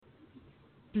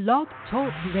Blog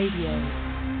Talk Radio.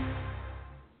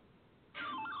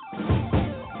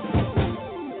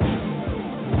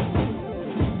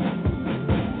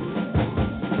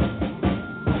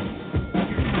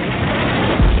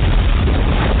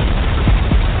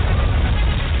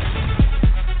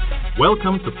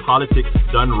 Welcome to Politics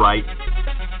Done Right.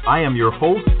 I am your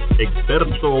host,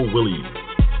 Egberto Willies.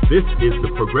 This is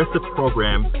the progressive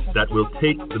program that will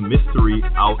take the mystery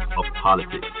out of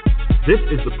politics. This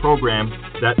is the program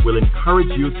that will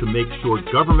encourage you to make sure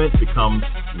government becomes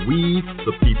we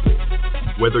the people.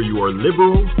 Whether you are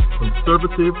liberal,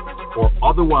 conservative, or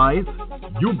otherwise,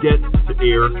 you get to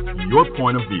air your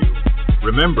point of view.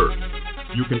 Remember,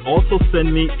 you can also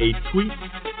send me a tweet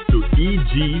to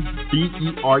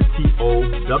EGBERTOWILLIES,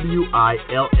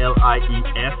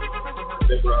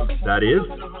 that is,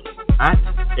 at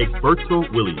Egberto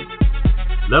Willies.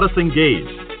 Let us engage.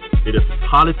 It is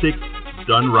politics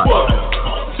done right.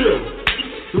 1, 2,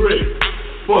 3,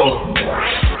 4.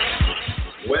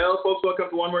 Well, folks, welcome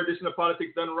to one more edition of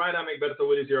Politics Done Right. I'm Egberto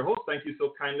Willies, your host. Thank you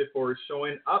so kindly for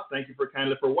showing up. Thank you for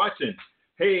kindly for watching.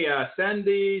 Hey,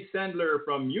 Sandy Sandler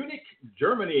from Munich,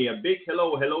 Germany. A big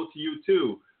hello to you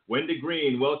too. Wendy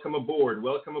Green, welcome aboard.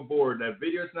 Welcome aboard. That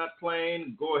video is not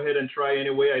playing. Go ahead and try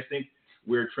anyway. I think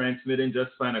we're transmitting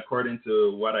just fine according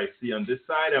to what I see on this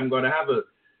side. I'm going to have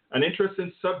an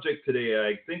interesting subject today.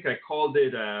 I think I called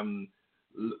it,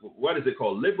 what is it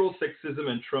called? Liberal sexism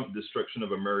and Trump destruction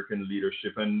of American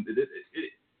leadership. And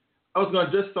I was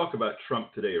going to just talk about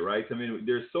Trump today, right? I mean,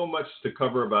 there's so much to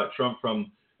cover about Trump,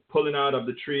 from pulling out of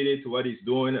the treaty to what he's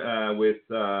doing with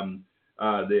the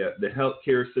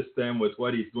healthcare system, with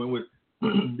what he's doing with,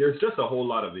 there's just a whole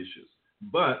lot of issues.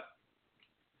 But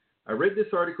I read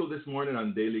this article this morning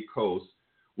on Daily Kos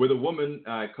with a woman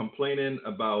complaining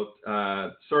about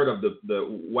sort of the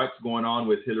what's going on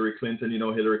with Hillary Clinton. You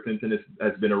know, Hillary Clinton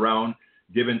has been around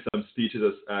giving some speeches,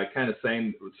 kind of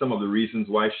saying some of the reasons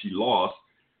why she lost.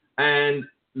 And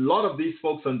a lot of these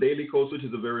folks on Daily Kos, which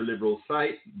is a very liberal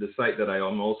site, the site that I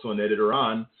am also an editor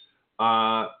on,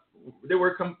 they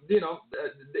were,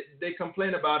 they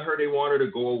complain about her. They want her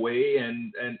to go away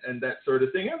and that sort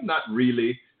of thing. I'm not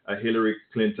really a Hillary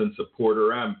Clinton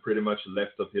supporter. I'm pretty much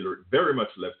very much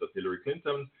left of Hillary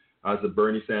Clinton as a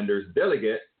Bernie Sanders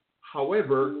delegate.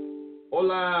 However,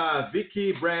 hola,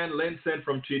 Vicky Brand Lensen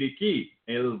from Chiriquí,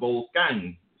 El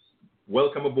Volcán.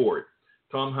 Welcome aboard.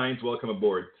 Tom Hines, welcome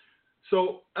aboard.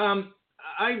 So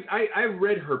I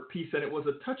read her piece, and it was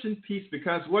a touching piece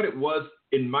because what it was,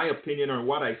 in my opinion, or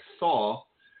what I saw,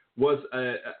 was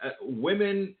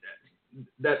women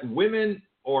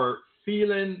are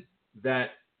feeling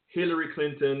that Hillary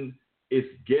Clinton is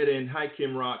getting, hi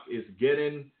Kim Rock, is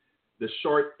getting the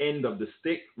short end of the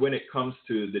stick when it comes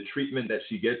to the treatment that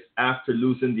she gets after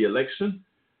losing the election.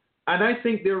 And I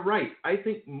think they're right. I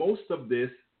think most of this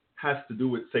has to do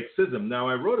with sexism. Now,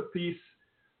 I wrote a piece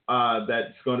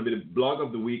that's going to be the blog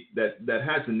of the week that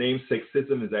has the name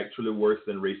 "Sexism is actually worse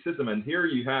than racism." And here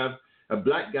you have a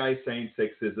black guy saying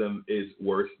sexism is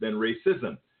worse than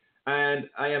racism. And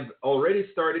I have already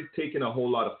started taking a whole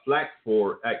lot of flack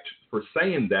for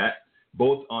saying that,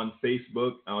 both on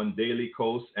Facebook, on Daily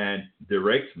Kos, and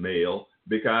direct mail,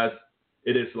 because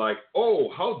it is like,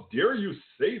 oh, how dare you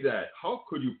say that? How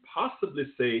could you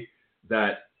possibly say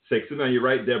that sexism? And you're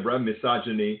right, Deborah,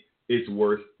 misogyny is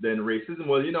worse than racism.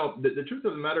 Well, you know, the truth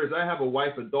of the matter is I have a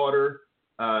wife, a daughter,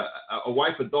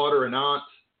 an aunt,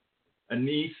 a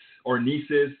niece or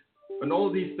nieces, and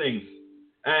all these things.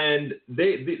 And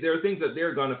there are things that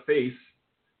they're going to face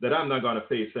that I'm not going to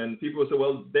face. And people say,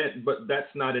 well, but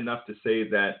that's not enough to say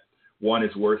that one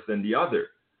is worse than the other.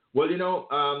 Well, you know,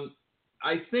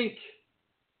 I think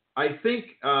I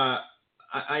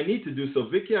need to do so.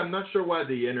 Vicky, I'm not sure why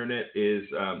the internet is,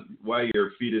 why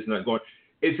your feed is not going.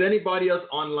 Is anybody else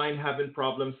online having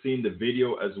problems seeing the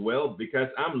video as well? Because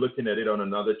I'm looking at it on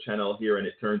another channel here, and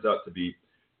it turns out to be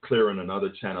clear on another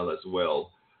channel as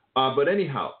well. But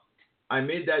anyhow, I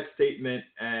made that statement,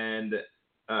 and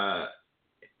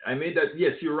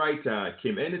yes, you're right,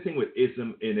 Kim. Anything with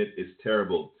ism in it is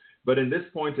terrible. But in this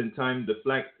point in time, the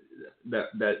flag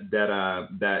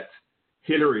that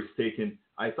Hillary's taken,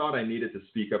 I thought I needed to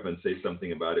speak up and say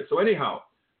something about it. So anyhow,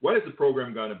 what is the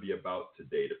program going to be about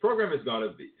today? The program is going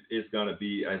to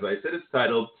be, as I said, it's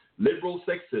titled "Liberal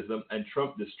Sexism and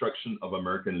Trump Destruction of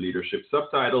American Leadership."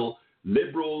 Subtitle: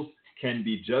 Liberals can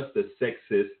be just as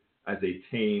sexist as a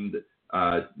tamed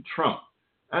Trump.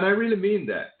 And I really mean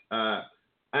that.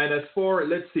 And as for,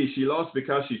 let's see, she lost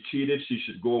because she cheated. She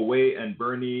should go away, and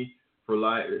Bernie for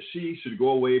life. She should go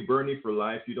away, Bernie for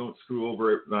life. You don't screw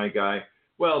over my guy.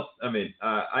 Well, I mean,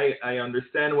 I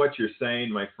understand what you're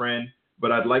saying, my friend,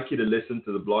 but I'd like you to listen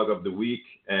to the blog of the week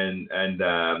and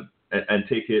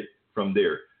take it from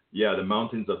there. Yeah, the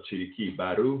mountains of Chiriquí,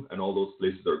 Baru, and all those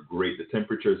places are great. The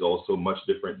temperature is also much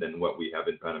different than what we have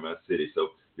in Panama City, so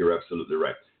you're absolutely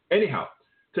right. Anyhow,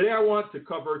 today I want to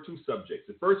cover two subjects.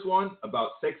 The first one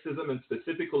about sexism and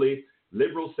specifically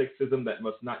liberal sexism that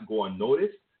must not go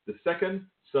unnoticed. The second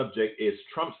subject is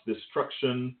Trump's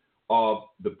destruction of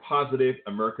the positive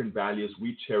American values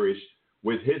we cherish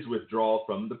with his withdrawal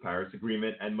from the Paris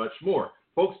Agreement and much more.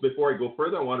 Folks, before I go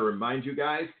further, I want to remind you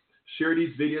guys, share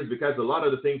these videos because a lot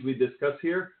of the things we discuss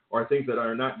here are things that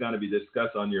are not going to be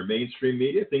discussed on your mainstream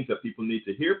media, things that people need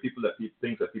to hear,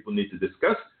 things that people need to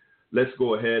discuss. Let's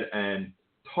go ahead and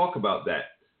talk about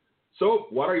that. So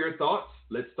what are your thoughts?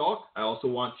 Let's talk. I also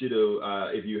want you to,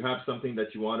 if you have something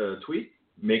that you want to tweet,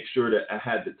 make sure to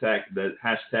add the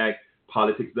hashtag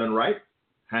Politics Done Right,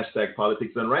 hashtag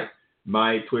Politics Done Right.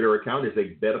 My Twitter account is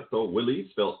Egberto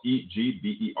Willies, spelled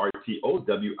EGBERTOWILLIES.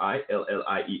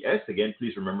 Again,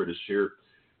 please remember to share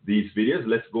these videos.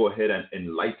 Let's go ahead and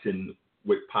enlighten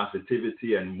with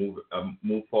positivity and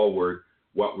move forward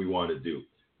what we want to do.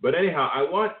 But anyhow, I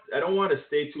don't want to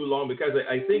stay too long because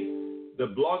I think the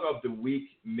blog of the week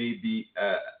may be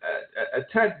a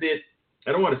tad bit,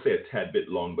 I don't want to say a tad bit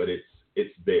long, but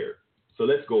it's there. So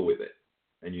let's go with it.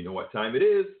 And you know what time it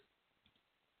is.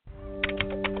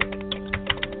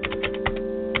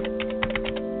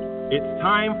 It's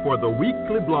time for the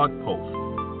weekly blog post.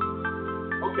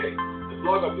 Okay, the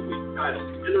blog of the week titled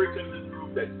Hillary Clinton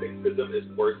proved that sexism is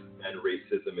worse than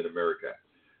racism in America.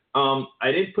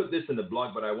 I didn't put this in the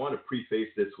blog, but I want to preface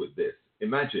this with this.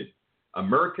 Imagine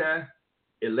America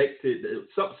elected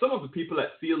some of the people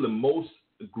that feel the most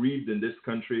aggrieved in this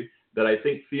country, that I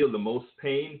think feel the most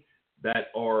pain,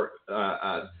 that are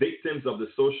victims of the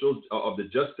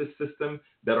justice system,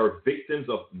 that are victims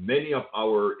of many of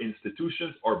our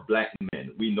institutions, are black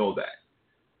men. We know that.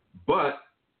 But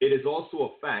it is also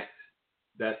a fact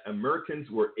that Americans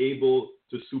were able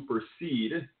to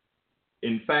supersede,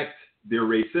 in fact, their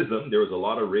racism. There was a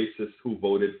lot of racists who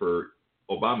voted for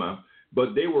Obama,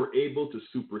 but they were able to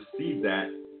supersede that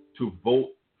to vote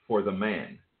for the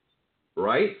man,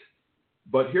 right?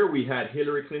 But here we had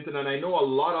Hillary Clinton, and I know a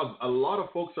lot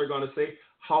of folks are going to say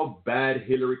how bad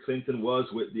Hillary Clinton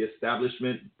was with the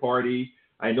establishment party.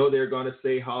 I know they're going to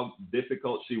say how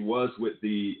difficult she was with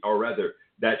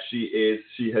that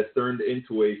she has turned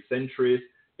into a centrist,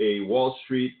 a Wall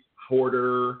Street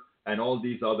hoarder, and all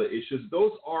these other issues.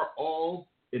 Those are all,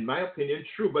 in my opinion,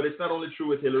 true, but it's not only true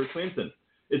with Hillary Clinton.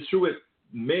 It's true with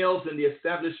males in the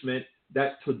establishment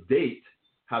that to date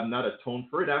have not atoned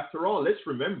for it. After all, let's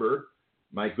remember,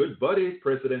 my good buddy,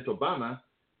 President Obama,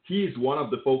 he's one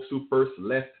of the folks who first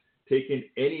left taking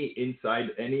any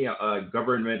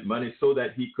government money so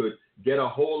that he could get a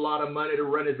whole lot of money to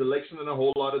run his election, and a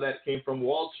whole lot of that came from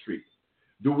Wall Street.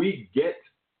 Do we get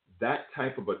that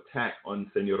type of attack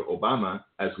on Senor Obama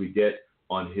as we get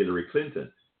on Hillary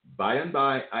Clinton? By and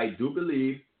by, I do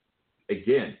believe,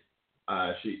 again,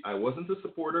 I wasn't a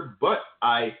supporter, but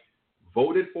I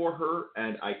voted for her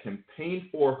and I campaigned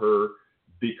for her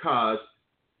because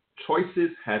choices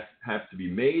have to be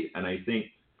made, and I think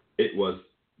it was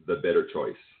the better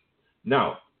choice.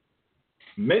 Now,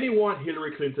 many want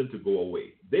Hillary Clinton to go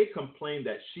away. They complain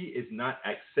that she is not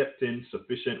accepting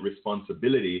sufficient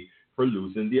responsibility for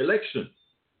losing the election.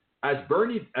 As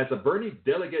a Bernie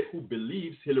delegate who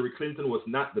believes Hillary Clinton was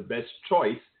not the best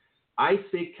choice, I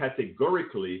say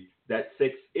categorically that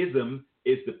sexism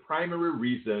is the primary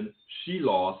reason she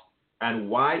lost and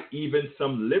why even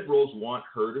some liberals want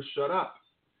her to shut up.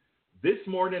 This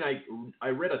morning, I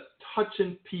read a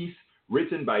touching piece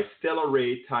written by Stella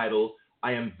Ray titled,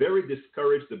 "I am very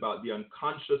discouraged about the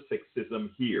unconscious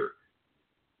sexism here,"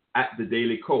 at the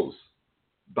Daily Kos.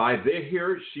 By there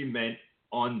here, she meant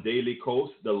on Daily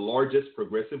Kos, the largest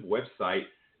progressive website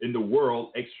in the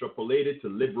world, extrapolated to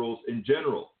liberals in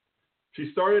general.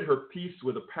 She started her piece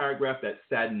with a paragraph that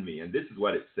saddened me, and this is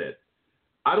what it said.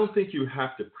 "I don't think you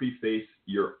have to preface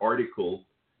your article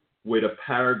with a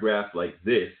paragraph like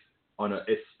this,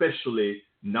 especially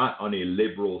not on a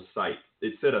liberal site."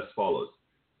 It said as follows,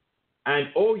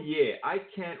 "And oh yeah, I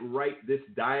can't write this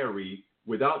diary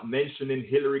without mentioning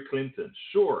Hillary Clinton.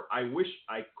 Sure, I wish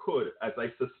I could, as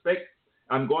I suspect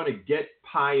I'm going to get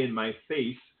pie in my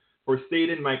face for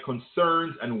stating my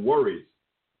concerns and worries.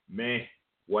 Meh,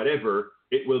 whatever,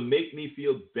 it will make me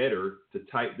feel better to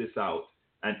type this out.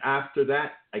 And after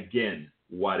that, again,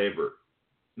 whatever."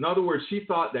 In other words, she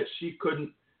thought that she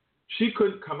couldn't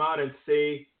come out and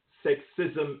say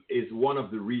sexism is one of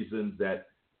the reasons that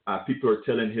people are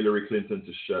telling Hillary Clinton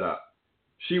to shut up.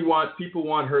 People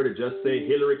want her to just say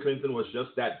Hillary Clinton was just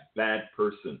that bad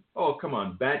person. Oh, come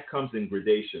on. Bad comes in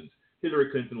gradations.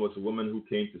 Hillary Clinton was a woman who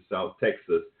came to South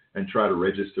Texas and tried to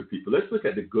register people. Let's look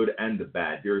at the good and the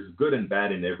bad. There's good and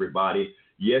bad in everybody.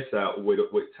 Yes,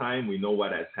 with time, we know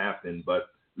what has happened, but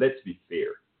let's be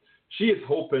fair. She is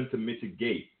hoping to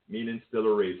mitigate, meaning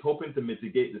Stella Ray, is hoping to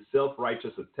mitigate the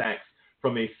self-righteous attacks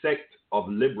from a sect of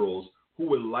liberals who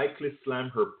will likely slam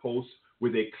her posts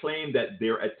with a claim that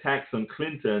their attacks on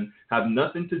Clinton have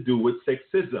nothing to do with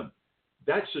sexism.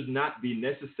 That should not be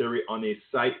necessary on a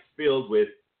site filled with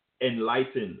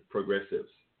enlightened progressives.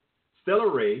 Stella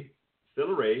Ray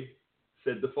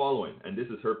said the following, and this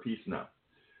is her piece now.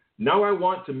 Now I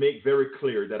want to make very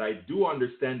clear that I do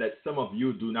understand that some of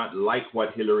you do not like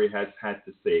what Hillary has had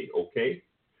to say, okay?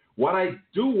 What I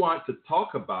do want to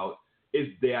talk about is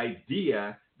the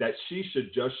idea that she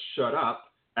should just shut up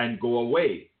and go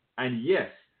away. And yes,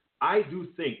 I do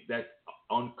think that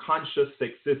unconscious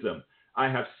sexism. I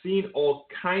have seen all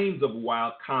kinds of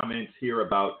wild comments here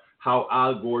about how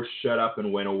Al Gore shut up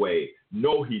and went away.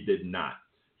 No, he did not.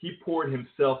 He poured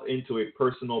himself into his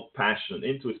personal passion,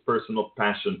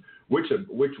 which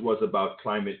was about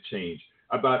climate change,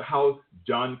 about how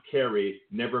John Kerry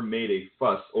never made a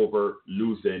fuss over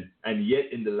losing, and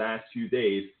yet in the last few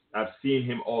days, I've seen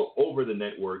him all over the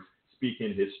networks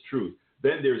speaking his truth.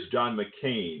 Then there's John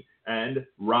McCain and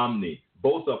Romney,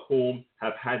 both of whom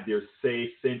have had their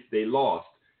say since they lost.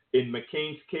 In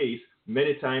McCain's case,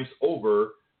 many times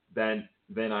over than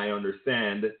I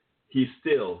understand, he's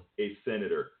still a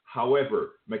senator.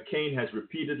 However, McCain has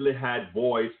repeatedly had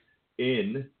voice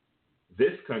in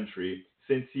this country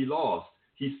since he lost.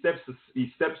 He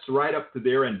steps right up to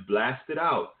there and blasts it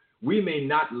out. We may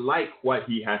not like what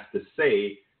he has to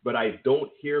say, but I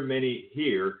don't hear many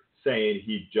here saying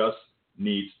he just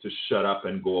needs to shut up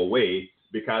and go away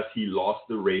because he lost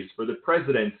the race for the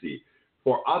presidency.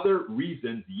 For other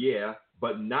reasons, yeah,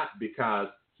 but not because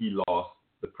he lost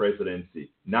the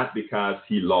presidency, not because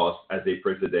he lost as a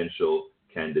presidential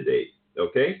candidate.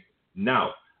 Okay?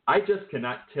 Now, I just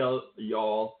cannot tell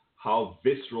y'all how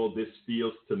visceral this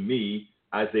feels to me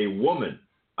as a woman.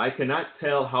 I cannot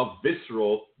tell how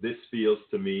visceral this feels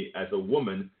to me as a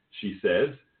woman, she says.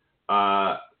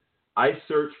 I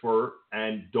search for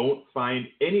and don't find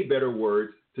any better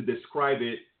words to describe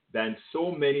it than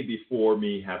so many before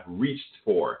me have reached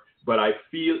for, but I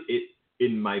feel it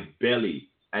in my belly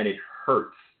and it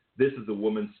hurts. This is a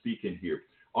woman speaking here.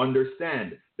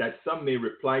 Understand that some may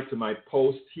reply to my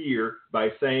post here by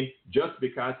saying just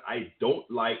because I don't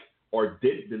like or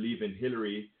didn't believe in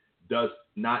Hillary does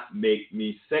not make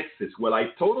me sexist. Well, I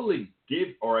totally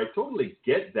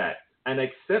get that and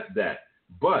accept that,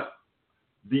 but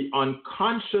the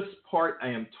unconscious part I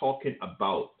am talking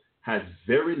about has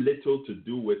very little to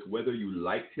do with whether you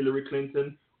liked Hillary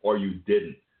Clinton or you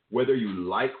didn't, whether you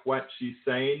like what she's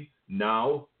saying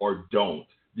now or don't.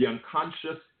 The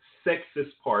unconscious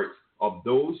sexist part of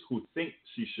those who think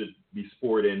she should be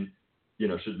sporting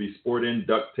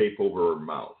duct tape over her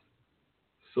mouth.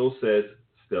 So says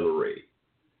Stella Ray.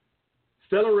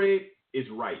 Stella Ray is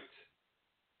right.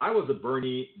 I was a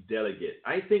Bernie delegate.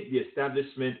 I think the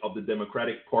establishment of the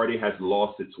Democratic Party has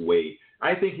lost its way.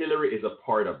 I think Hillary is a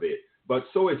part of it, but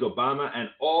so is Obama and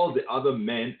all the other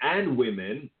men and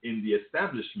women in the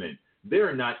establishment.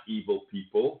 They're not evil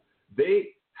people. They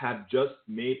have just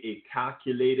made a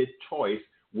calculated choice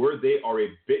where they are a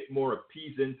bit more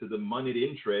appeasing to the moneyed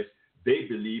interests they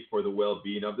believe for the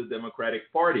well-being of the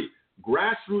Democratic Party.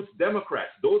 Grassroots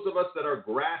Democrats, those of us that are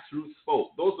grassroots folk,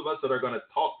 those of us that are going to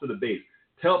talk to the base,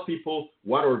 tell people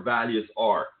what our values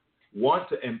are, want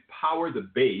to empower the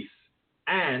base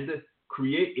and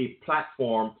create a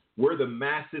platform where the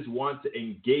masses want to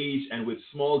engage and with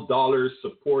small dollars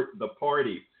support the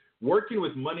party. Working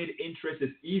with moneyed interests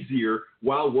is easier,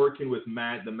 while working with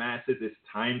the masses is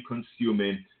time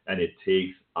consuming and it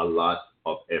takes a lot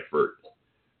of effort.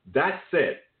 That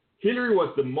said, Hillary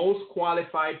was the most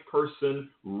qualified person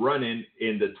running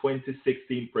in the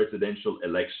 2016 presidential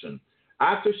election.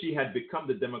 After she had become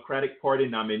the Democratic Party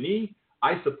nominee,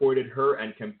 I supported her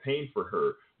and campaigned for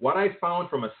her. What I found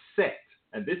from a sect,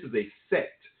 and this is a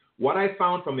sect, what I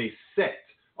found from a sect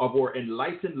of our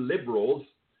enlightened liberals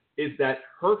is that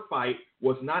her fight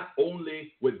was not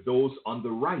only with those on the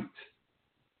right.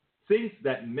 Things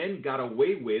that men got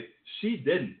away with, she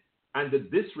didn't. And the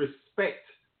disrespect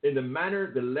in the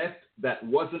manner the left that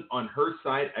wasn't on her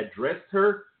side addressed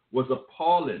her was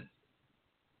appalling.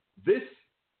 This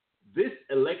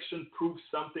election proved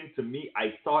something to me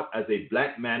I thought as a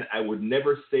black man I would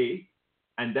never say,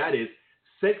 and that is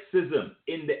sexism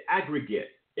in the aggregate,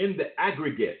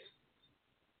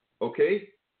 okay,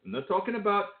 I'm not talking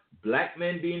about black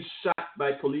men being shot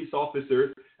by police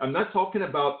officers. I'm not talking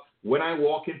about when I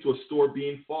walk into a store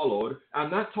being followed. I'm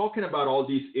not talking about all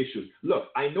these issues. Look,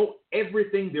 I know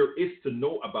everything there is to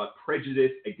know about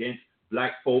prejudice against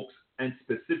black folks and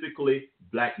specifically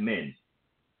black men.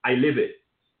 I live it.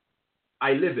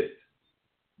 I live it.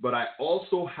 But I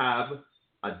also have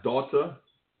a daughter,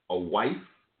 a wife,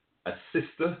 a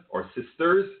sister or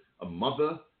sisters, a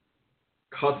mother,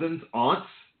 cousins, aunts,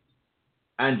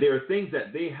 and there are things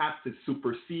that they have to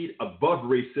supersede above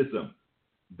racism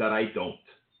that I don't.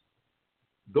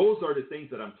 Those are the things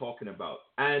that I'm talking about.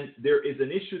 And there is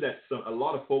an issue that a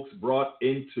lot of folks brought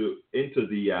into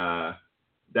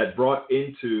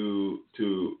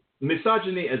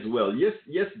misogyny as well.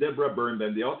 Yes, Deborah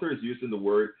Birnbaum, the author, is using the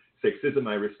word sexism.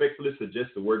 I respectfully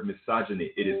suggest the word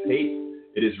misogyny. It is hate.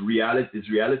 It is reality. It's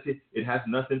reality. It has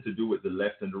nothing to do with the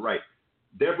left and the right.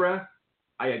 Deborah,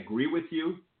 I agree with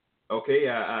you. Okay,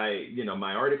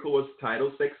 my article was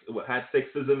titled had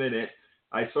sexism in it.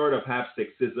 I sort of have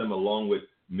sexism along with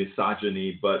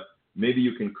misogyny, but maybe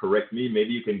you can correct me.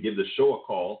 Maybe you can give the show a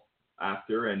call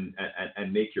after and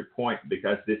make your point,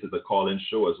 because this is a call-in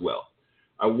show as well.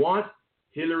 I want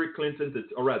Hillary Clinton this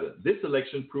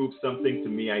election proved something to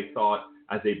me I thought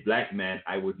as a black man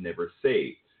I would never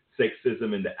say.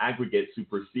 Sexism in the aggregate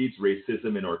supersedes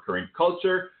racism in our current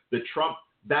culture. Trump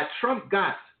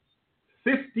got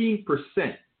 15%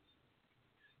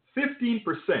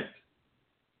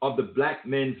 of the black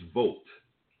men's vote.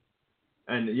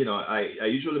 And, I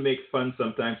usually make fun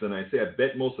sometimes and I say I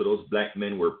bet most of those black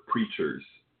men were preachers.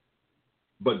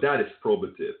 But that is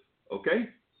probative, okay?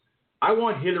 I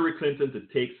want Hillary Clinton to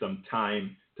take some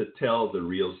time to tell the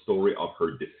real story of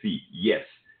her defeat. Yes,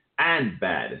 and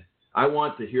bad. I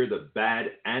want to hear the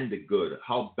bad and the good,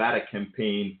 how bad a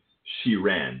campaign she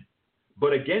ran.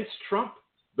 But against Trump,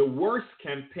 the worst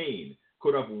campaign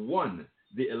could have won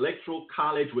the Electoral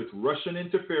College with Russian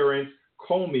interference,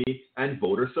 Comey, and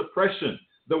voter suppression.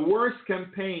 The worst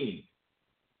campaign.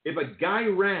 If a guy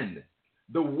ran,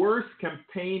 the worst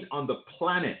campaign on the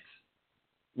planet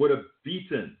would have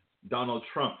beaten Donald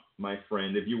Trump, my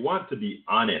friend. If you want to be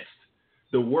honest,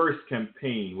 the worst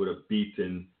campaign would have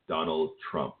beaten Donald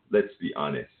Trump. Let's be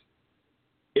honest.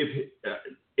 If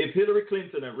Hillary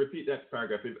Clinton, and repeat that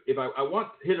paragraph, if I want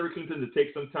Hillary Clinton to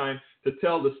take some time to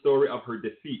tell the story of her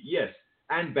defeat, yes,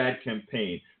 and bad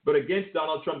campaign, but against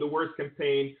Donald Trump, the worst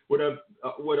campaign would have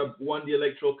won the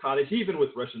Electoral College, even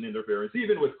with Russian interference,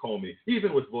 even with Comey,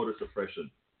 even with voter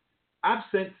suppression.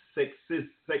 Absent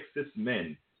sexist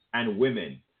men and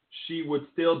women, she would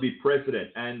still be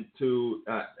president. And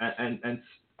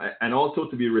and also,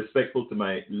 to be respectful to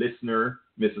my listener,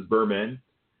 Mrs. Berman,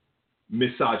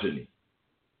 misogyny.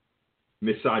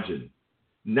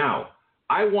 Now,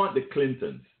 I want the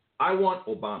Clintons, I want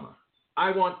Obama,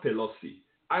 I want Pelosi,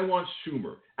 I want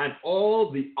Schumer, and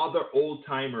all the other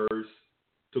old-timers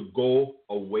to go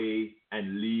away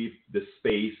and leave the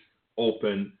space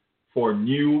open for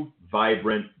new,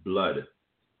 vibrant blood.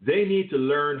 They need to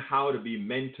learn how to be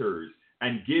mentors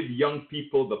and give young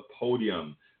people the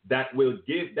podium that will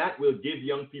give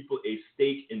young people a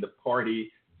stake in the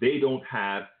party they don't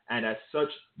have, and as such,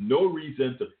 no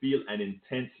reason to feel an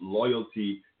intense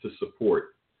loyalty to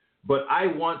support. But I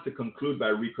want to conclude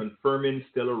by reconfirming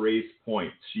Stella Ray's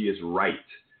point. She is right.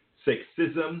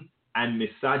 Sexism and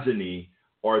misogyny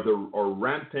are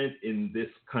rampant in this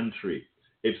country.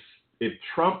 If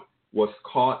Trump was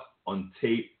caught on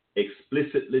tape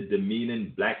explicitly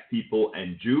demeaning black people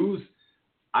and Jews,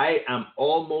 I am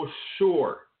almost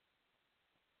sure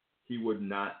he would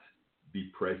not be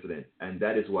president. And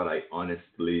that is what I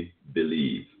honestly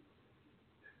believe.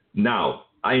 Now,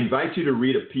 I invite you to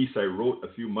read a piece I wrote a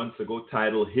few months ago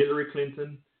titled Hillary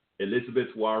Clinton,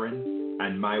 Elizabeth Warren,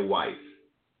 and My Wife,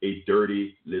 A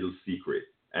Dirty Little Secret.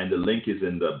 And the link is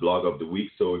in the blog of the week.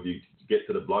 So if you get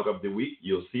to the blog of the week,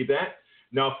 you'll see that.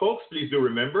 Now, folks, please do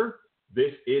remember,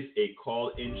 this is a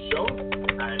call-in show.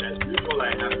 And as usual,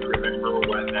 I have to remember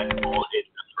what that call-in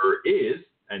number is.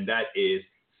 And that is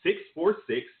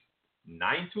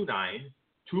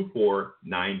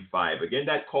 646-929-2495. Again,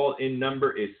 that call-in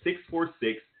number is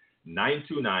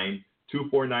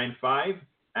 646-929-2495.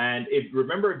 And if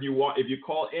you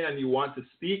call in and you want to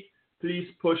speak, please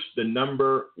push the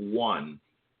number 1.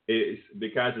 It's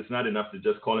because it's not enough to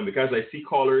just call in, because I see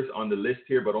callers on the list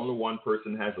here, but only one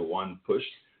person has a 1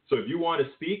 pushed. So if you want to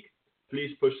speak,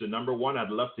 please push the number 1. I'd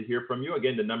love to hear from you.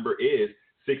 Again, the number is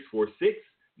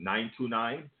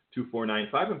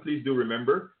 646-929-2495. And please do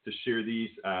remember to share these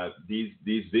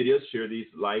videos, share these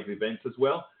live events as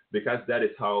well, because that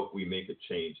is how we make a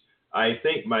change. I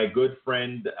think my good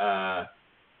friend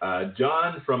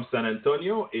John from San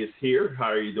Antonio is here. How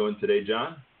are you doing today,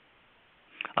 John?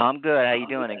 I'm good. How you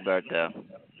doing, Egberto?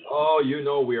 Oh,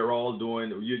 we are all doing.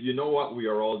 You know what we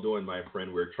are all doing, my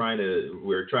friend. We're trying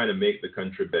to make the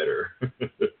country better.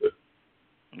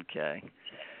 Okay.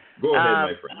 Go ahead,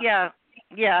 my friend. Yeah.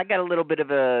 I got a little bit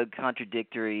of a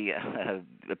contradictory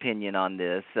opinion on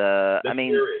this. Let's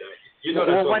hear it.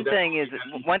 One thing,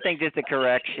 just a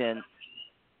correction,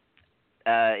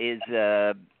 is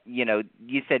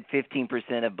you said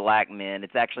 15% of black men.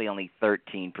 It's actually only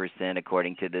 13%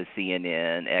 according to the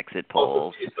CNN exit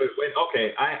polls.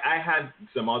 Okay, I had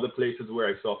some other places where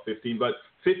I saw 15, but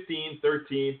 15,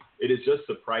 13, it is just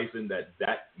surprising that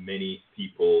many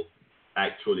people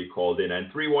actually called in.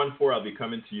 And 314, I'll be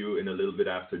coming to you in a little bit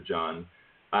after John.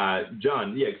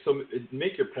 John, so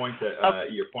make your point.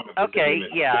 Your point of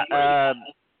disagreement. Okay,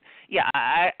 yeah,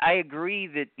 I agree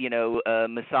that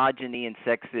misogyny and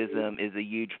sexism is a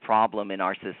huge problem in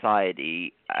our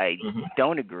society. I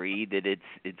don't agree that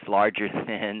it's larger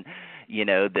than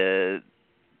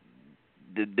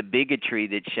the bigotry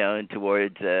that's shown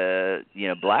towards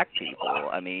black people.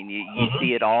 I mean, you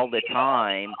see it all the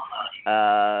time.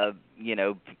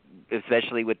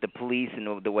 Especially with the police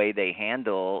and the way they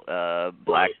handle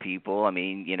black people. I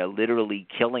mean, literally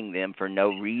killing them for no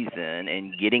reason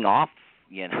and getting off.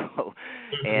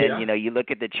 And you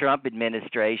look at the Trump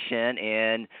administration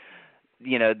and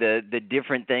the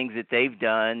different things that they've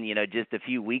done. Just a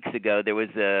few weeks ago there was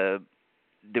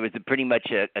pretty much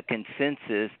a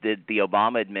consensus that the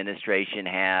Obama administration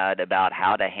had about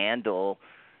how to handle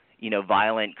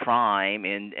violent crime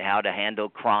and how to handle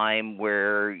crime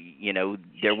where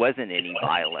there wasn't any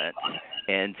violence.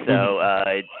 And so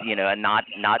it's not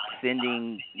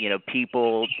sending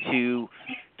people to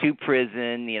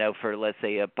prison, for, let's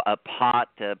say, a pot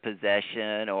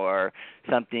possession or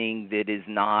something that is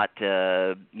not,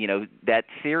 that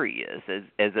serious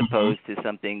as opposed to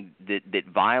something that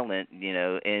violent,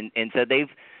 And so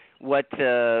what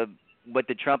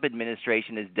the Trump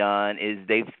administration has done is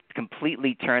they've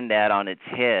completely turned that on its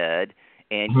head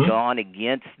and gone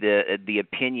against the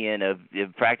opinion of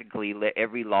practically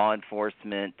every law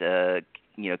enforcement,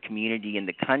 community in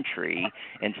the country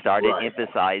and started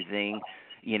emphasizing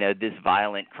this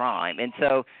violent crime. And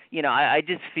so, I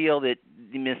just feel that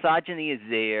the misogyny is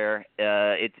there.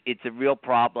 It's a real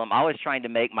problem. I was trying to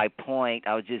make my point.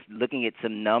 I was just looking at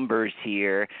some numbers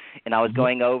here, and I was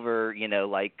going over,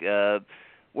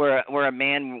 where a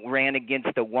man ran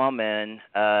against a woman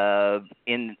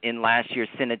in last year's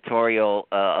senatorial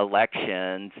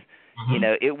elections.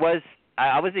 It was.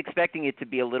 I was expecting it to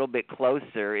be a little bit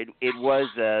closer. It was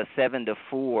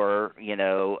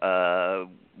 7-4,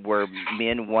 where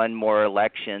men won more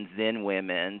elections than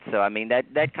women. So I mean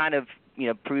that kind of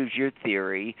proves your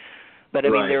theory. But I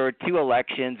mean there were two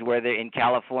elections where in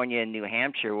California and New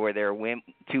Hampshire where there were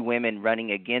two women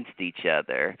running against each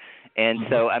other. And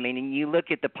so I mean, and you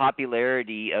look at the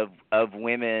popularity of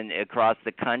women across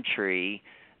the country.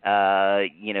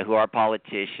 Who are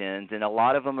politicians, and a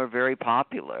lot of them are very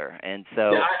popular. And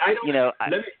so,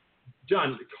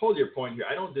 John, hold your point here.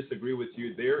 I don't disagree with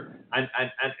you there. And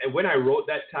when I wrote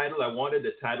that title, I wanted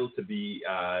the title to be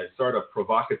sort of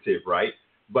provocative, right?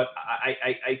 But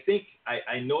I think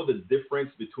I know the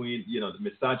difference between, the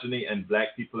misogyny and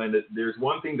black people. And there's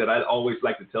one thing that I always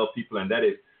like to tell people, and that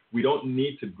is we don't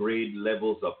need to grade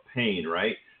levels of pain,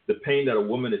 right? The pain that a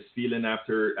woman is feeling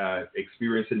after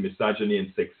experiencing misogyny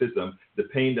and sexism, the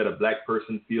pain that a black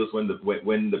person feels when the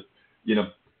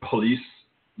police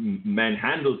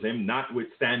manhandles him,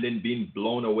 notwithstanding being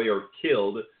blown away or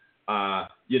killed,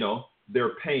 their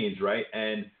pains, right?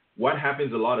 And what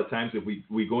happens a lot of times if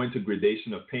we go into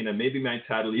gradation of pain, and maybe my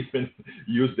title even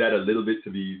used that a little bit to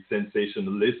be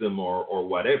sensationalism or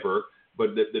whatever,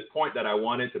 but the point that I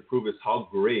wanted to prove is how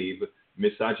grave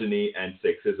misogyny and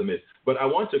sexism is. But I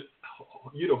want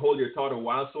you to hold your thought a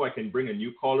while so I can bring a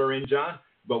new caller in, John.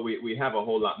 But we have a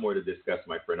whole lot more to discuss,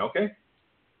 my friend. Okay?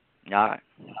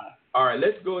 All right.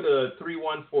 Let's go to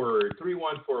 314.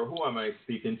 314, who am I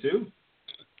speaking to?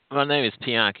 My name is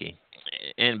Pianki.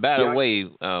 And by the way,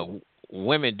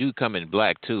 women do come in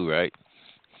black too, right?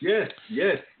 Yes.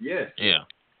 Yeah.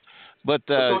 But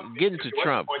getting to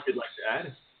Trump. What point you'd like to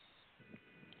add?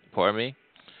 Pardon me?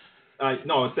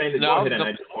 No, I'm saying that go ahead and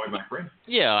add your point, my friend.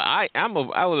 Yeah, I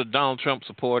was a Donald Trump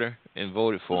supporter and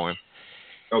voted for him.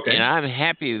 Okay. And I'm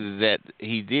happy that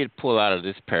he did pull out of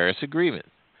this Paris Agreement.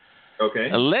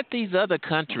 Okay. Let these other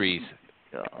countries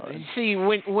see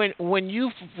when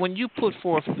you put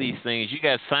forth these things, you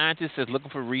got scientists that's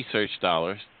looking for research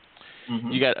dollars.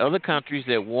 You got other countries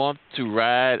that want to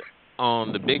ride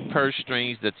on the big purse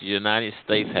strings that the United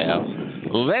States have.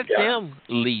 Let them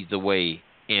lead the way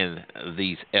in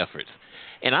these efforts.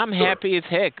 And I'm happy as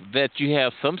heck that you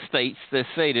have some states that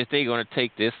say that they're going to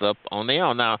take this up on their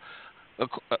own. Now,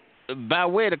 by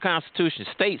way of the Constitution,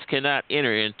 states cannot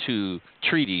enter into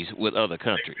treaties with other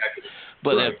countries.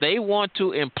 But if they want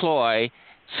to employ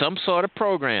some sort of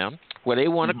program where they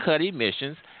want to cut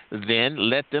emissions, then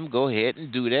let them go ahead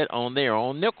and do that on their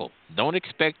own nickel. Don't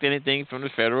expect anything from the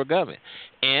federal government.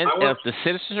 And if the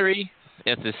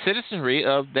citizenry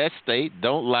of that state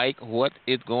don't like what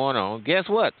is going on, guess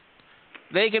what?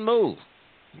 They can move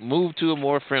to a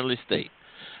more friendly state.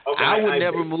 Okay, I would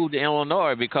never move to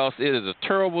Illinois because it is a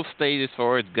terrible state as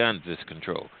far as guns is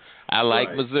controlled. I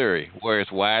like Missouri, where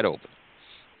it's wide open.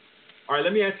 All right,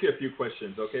 let me ask you a few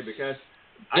questions, okay? Because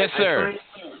yes, sir.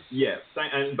 Yes,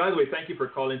 and by the way, thank you for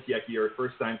calling, Tiaki. You're a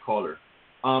first-time caller.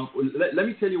 Let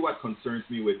me tell you what concerns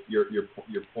me with your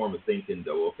form of thinking,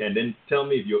 though, okay? And then tell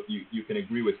me if you can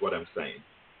agree with what I'm saying.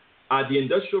 The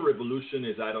Industrial Revolution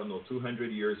is,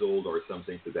 200 years old or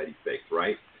something to that effect,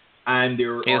 right? And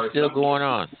it's still going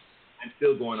on. And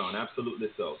still going on, absolutely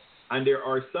so. And there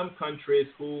are some countries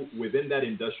who, within that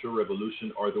Industrial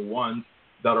Revolution, are the ones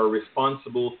that are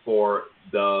responsible for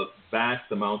the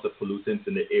vast amount of pollutants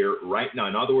in the air right now.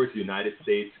 In other words, the United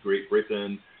States, Great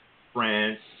Britain,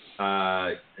 France,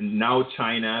 now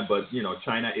China, but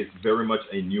China is very much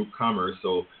a newcomer.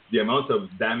 So the amount of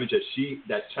damage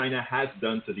that China has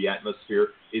done to the atmosphere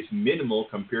is minimal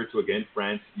compared to, again,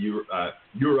 France,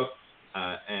 Europe,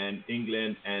 and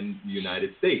England and the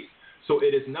United States. So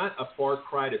it is not a far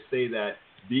cry to say that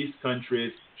these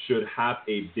countries should have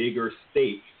a bigger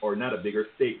stake, or not a bigger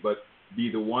stake, but be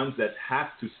the ones that have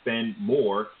to spend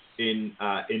more in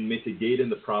mitigating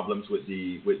the problems with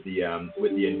the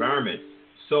environment.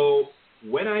 So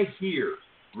when I hear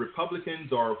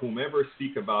Republicans or whomever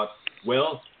speak about,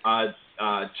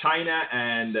 China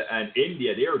and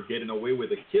India, they are getting away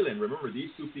with a killing. Remember, these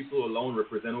two people alone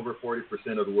represent over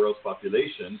 40% of the world's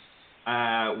population.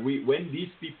 When these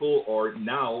people are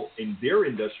now in their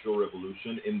industrial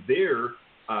revolution, in their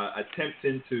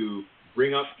attempting to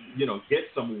bring up, get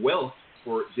some wealth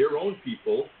for their own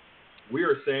people, we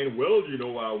are saying,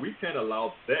 we can't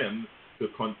allow them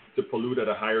to pollute at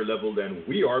a higher level than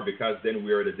we are, because then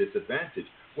we are at a disadvantage.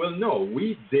 Well, no,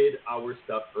 we did our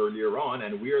stuff earlier on,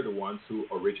 and we are the ones who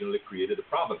originally created the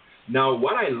problem. Now,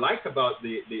 what I like about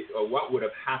what would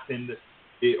have happened,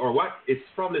 or what is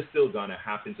probably still going to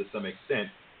happen to some extent,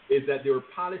 is that there are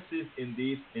policies in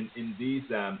these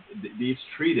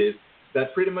treaties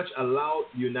that pretty much allow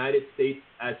the United States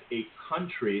as a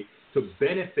country to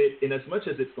benefit, in as much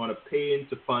as it's going to pay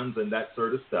into funds and that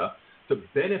sort of stuff, to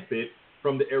benefit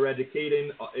from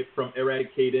eradicating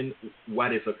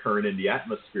what is occurring in the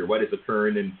atmosphere, what is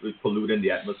occurring in polluting the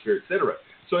atmosphere, etc.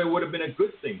 So it would have been a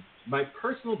good thing. My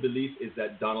personal belief is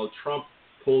that Donald Trump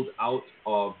pulled out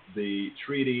of the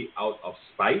treaty out of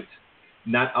spite,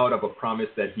 not out of a promise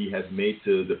that he has made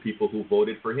to the people who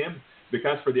voted for him.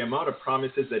 Because for the amount of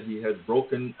promises that he has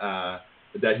broken,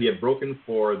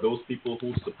 for those people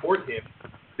who support him,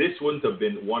 this wouldn't have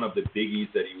been one of the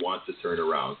biggies that he wants to turn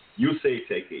around. You say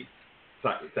Takia,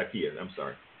 I'm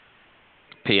sorry.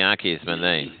 Pianki is my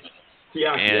name.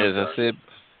 Pianki, and as I said,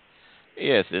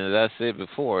 yes, and as I said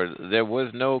before, there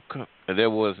was no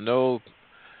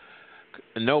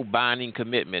binding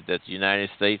commitment that the United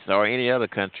States or any other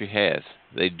country has.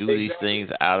 They do these things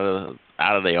out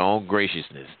of their own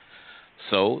graciousness.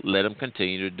 So let them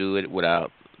continue to do it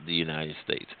without the United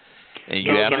States. And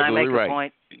you're absolutely right. Can I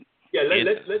make a point? Yeah,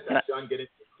 let John get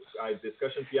into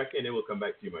discussion, Pianki, and then we'll come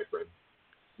back to you, my friend.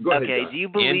 Go ahead, John. Do you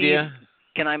believe? India?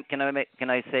 Can I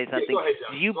say something? Yeah, go ahead,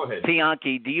 John. Go ahead.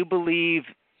 Pianki, do you believe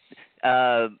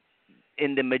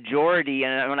in the majority?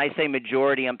 And when I say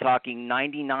majority, I'm talking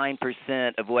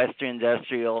 99% of Western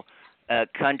industrial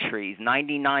countries.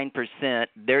 99%.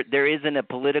 There isn't a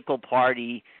political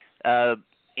party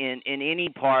in any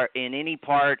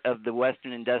part of the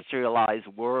Western industrialized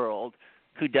world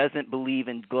who doesn't believe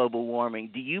in global warming.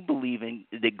 Do you believe in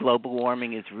that global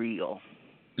warming is real?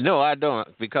 No, I don't,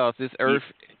 because this Earth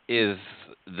is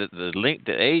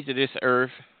the age of this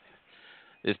Earth.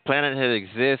 This planet has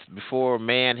existed before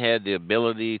man had the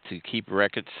ability to keep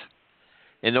records,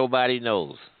 and nobody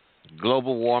knows.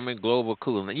 Global warming, global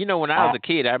cooling. When I was a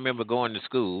kid, I remember going to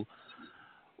school.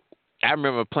 I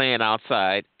remember playing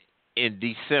outside in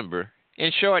December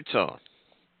in shorts on.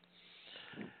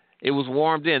 It was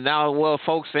warmed in. Now,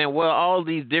 folks saying, all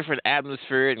these different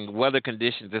atmospheric and weather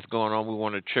conditions that's going on, we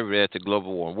want to attribute that to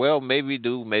global warming. Well, maybe we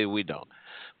do, maybe we don't.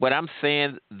 But I'm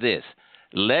saying this.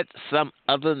 Let some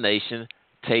other nation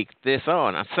take this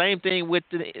on. Same thing with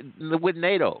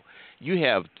NATO. You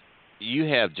have you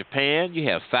have Japan, you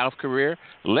have South Korea.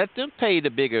 Let them pay the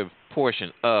bigger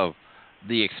portion of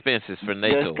the expenses for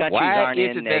NATO. Those countries Why aren't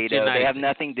is in it that NATO. United They have States-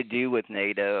 nothing to do with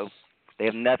NATO. They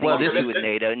have nothing Well, to this do with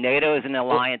NATO. NATO is an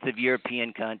alliance of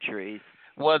European countries.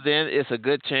 Well, then it's a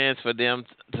good chance for them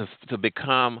to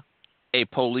become a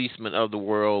policeman of the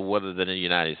world rather than the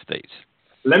United States.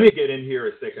 Let me get in here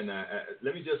a second.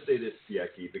 Let me just say this,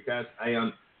 Tiaki, because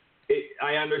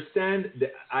I understand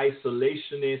the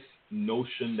isolationist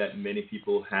notion that many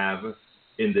people have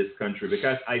in this country.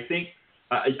 Because I think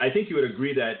you would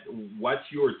agree that what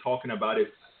you are talking about is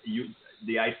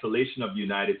the isolation of the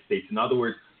United States. In other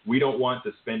words, we don't want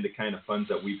to spend the kind of funds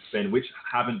that we've spent, which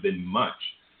haven't been much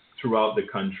throughout the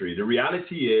country. The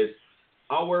reality is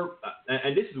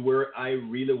and this is where I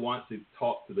really want to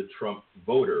talk to the Trump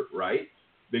voter, right?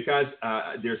 Because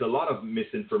there's a lot of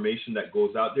misinformation that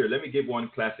goes out there. Let me give one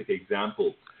classic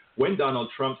example. When Donald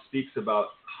Trump speaks about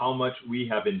how much we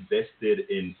have invested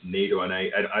in NATO, and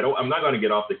I'm not going to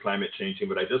get off the climate change thing,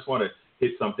 but I just want to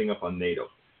hit something up on NATO.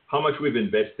 How much we've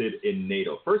invested in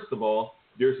NATO. First of all,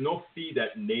 there's no fee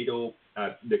that NATO,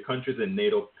 the countries in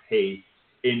NATO pay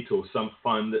into some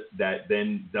fund that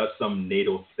then does some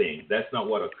NATO thing. That's not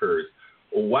what occurs.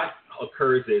 What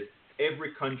occurs is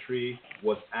every country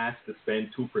was asked to spend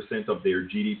 2% of their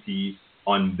GDP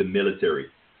on the military.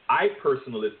 I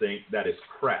personally think that is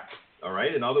crap. All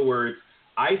right. In other words,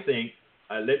 I think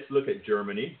let's look at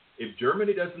Germany. If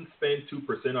Germany doesn't spend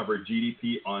 2% of her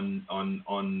GDP on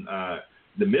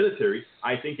the military,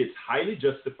 I think it's highly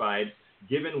justified,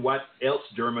 given what else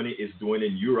Germany is doing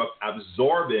in Europe,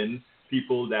 absorbing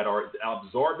people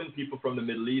from the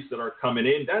Middle East that are coming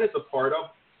in. That is a part of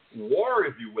war,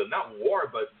 if you will. Not war,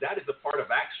 but that is a part of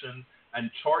action and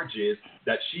charges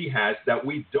that she has that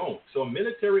we don't. So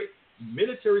military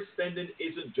spending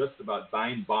isn't just about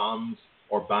buying bombs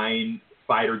or buying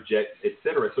fighter jets,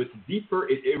 etc. So it's deeper.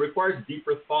 It requires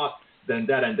deeper thought than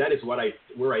that, and that is where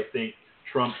I think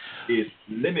Trump is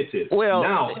limited. Well,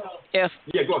 now, go ahead,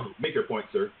 make your point,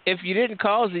 sir. If you didn't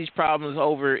cause these problems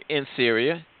over in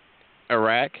Syria,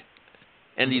 Iraq,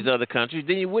 and these other countries,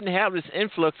 then you wouldn't have this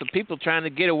influx of people trying to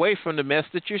get away from the mess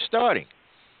that you're starting.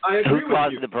 I agree Who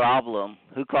caused the problem?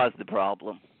 Who caused the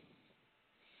problem?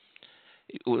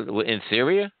 In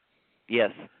Syria?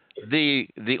 Yes. The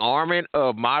arming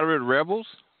of moderate rebels?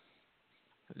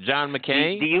 John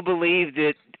McCain? Do you believe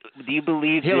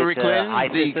Hillary that Clinton,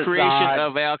 ISIS the creation Assad,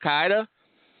 of Al-Qaeda?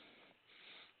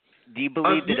 Do you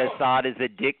believe that Assad is a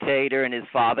dictator and his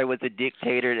father was a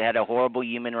dictator that had a horrible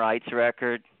human rights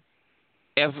record?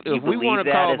 If we want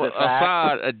to call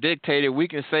Assad a dictator, we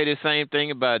can say the same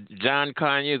thing about John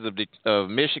Conyers of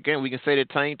Michigan. We can say the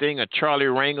same thing of Charlie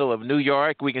Rangel of New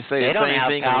York. We can say the same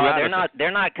thing.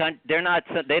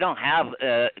 They don't have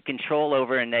control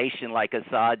over a nation like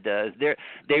Assad does.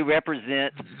 They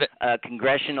represent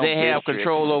congressional. They have district.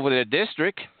 control over their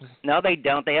district. No, they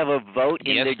don't. They have a vote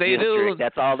in their district. Do.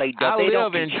 That's all they do. I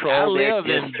live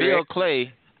in Bill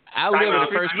Clay. I live in the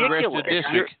first congressional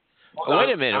district.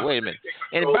 Wait a minute.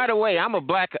 And by the way, I'm an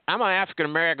African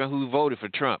American who voted for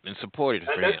Trump and supported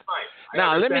for him.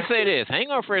 Now, let me say this. Hang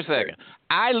on for a second.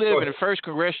 I live in the first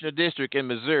congressional district in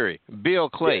Missouri, Bill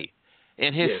Clay,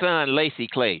 and his son, Lacey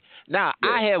Clay. Now,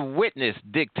 I have witnessed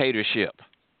dictatorship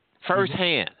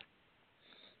firsthand.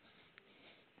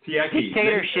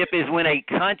 Dictatorship is when a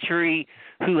country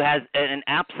who has an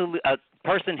absolute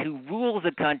person who rules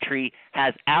a country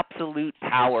has absolute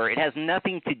power. It has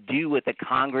nothing to do with a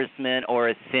congressman or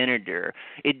a senator.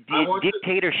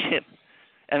 Dictatorship.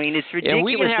 I mean, it's ridiculous. And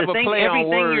we can have everything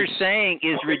you're saying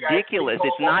is ridiculous.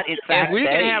 It's not, in fact, if we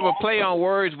can have a play on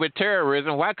words with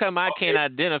terrorism, why come I can't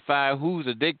identify who's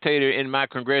a dictator in my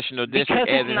congressional district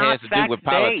as it has to do with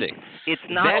politics? It's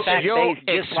not fact-based,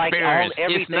 just like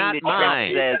everything that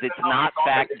Trump says. It's not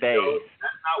fact-based.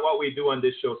 That's not what we do on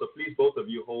this show, so please, both of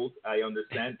you hold. I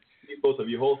understand. Please, both of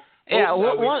you hold. Yeah,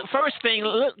 first thing,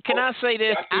 can I say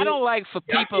this? I don't like for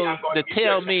people to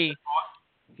tell me.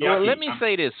 Well, let me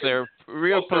say this, sir,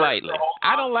 real politely.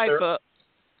 I don't like the.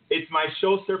 It's my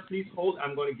show, sir. Please hold.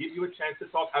 I'm going to give you a chance to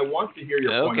talk. I want to hear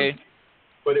your point. Okay.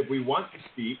 But if we want to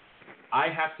speak, I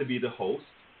have to be the host,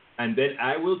 and then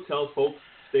I will tell folks,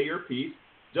 say your piece.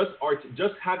 Just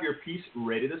have your piece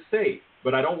ready to say.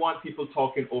 But I don't want people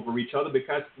talking over each other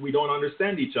because we don't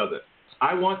understand each other.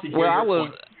 I want to hear your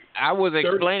point. I was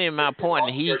explaining my point,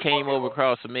 and he came over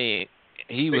across to me.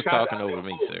 He was talking over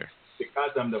me, sir.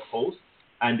 Because I'm the host.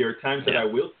 And there are times that I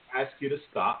will ask you to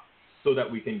stop so that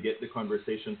we can get the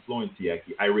conversation flowing,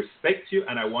 Tiaki. I respect you,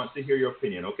 and I want to hear your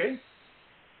opinion, okay?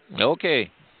 Okay.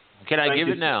 Can I give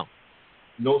it now?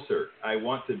 No, sir. I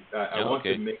want to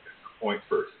make a point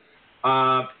first.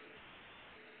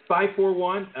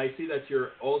 541, I see that you're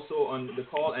also on the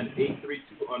call, and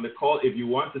 832 on the call. If you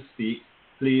want to speak,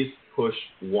 please push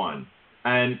 1.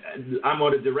 And I'm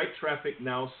on a direct traffic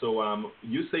now, so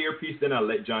you say your piece, then I'll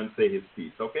let John say his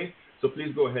piece, okay? So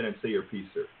please go ahead and say your piece,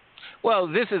 sir. Well,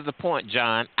 this is the point,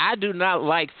 John. I do not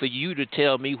like for you to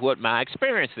tell me what my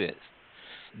experience is.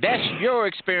 That's your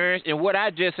experience, and what I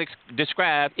just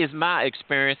described is my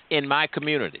experience in my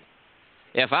community.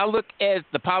 If I look at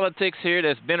the politics here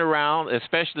that's been around,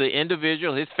 especially the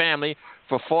individual, his family,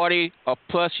 for 40 or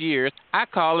plus years, I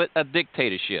call it a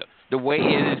dictatorship, the way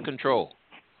it is controlled.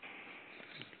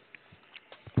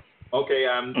 Okay,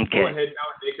 go ahead now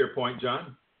and make your point,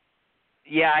 John.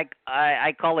 Yeah,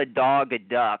 I call a dog a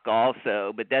duck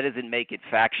also, but that doesn't make it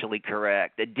factually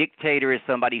correct. A dictator is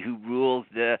somebody who rules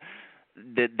the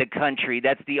country.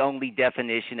 That's the only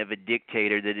definition of a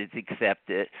dictator that is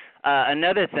accepted.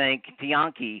 Another thing,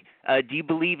 Tianki, do you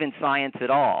believe in science at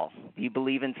all? Do you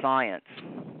believe in science?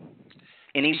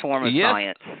 Any form of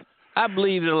science? I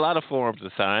believe in a lot of forms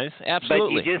of science,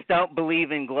 absolutely. But you just don't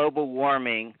believe in global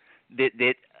warming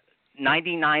that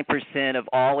 99% of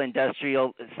all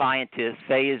industrial scientists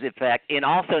say is in fact, and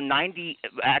also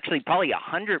probably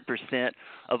 100%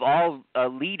 of all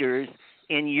leaders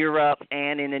in Europe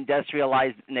and in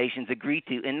industrialized nations agree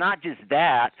to. And not just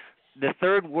that, the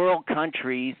third world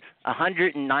countries,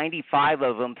 195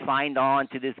 of them signed on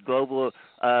to this global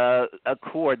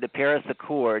accord, the Paris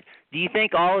Accord. Do you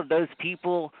think all of those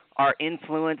people are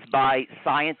influenced by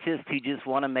scientists who just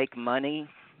want to make money?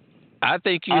 I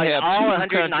think you have all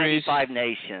two 195 countries.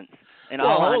 nations. And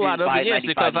well, all a whole lot of it, yes,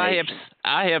 because nations.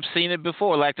 I have seen it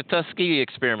before, like the Tuskegee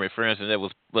experiment, for instance, that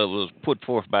was put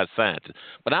forth by scientists.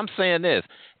 But I'm saying this: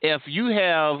 if you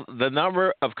have the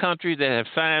number of countries that have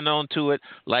signed on to it,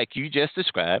 like you just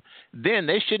described, then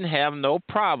they shouldn't have no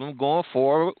problem going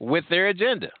forward with their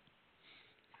agenda.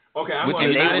 Okay,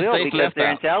 they will because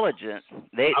they're intelligent.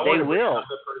 They will.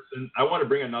 I want to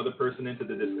bring another person into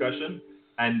the discussion.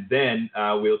 And then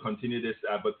we'll continue this.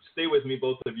 But stay with me,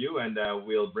 both of you, and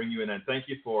we'll bring you in. And thank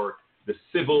you for the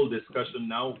civil discussion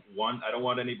now. I don't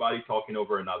want anybody talking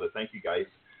over another. Thank you, guys.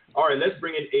 All right, let's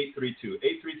bring in 832.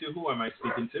 832, who am I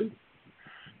speaking to?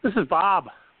 This is Bob.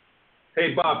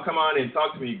 Hey, Bob, come on in.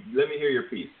 Talk to me. Let me hear your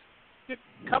piece.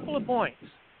 A couple of points.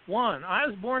 One, I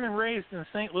was born and raised in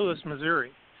St. Louis,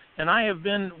 Missouri, and I have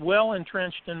been well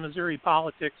entrenched in Missouri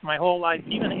politics my whole life,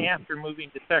 even after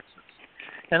moving to Texas.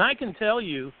 And I can tell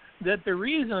you that the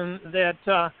reason that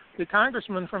the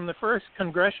congressman from the 1st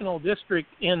Congressional District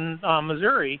in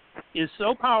Missouri is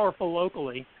so powerful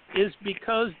locally is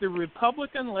because the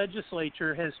Republican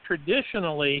legislature has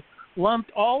traditionally lumped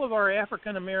all of our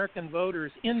African-American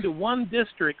voters into one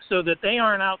district so that they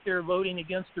aren't out there voting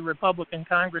against the Republican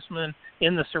congressman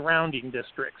in the surrounding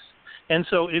districts. And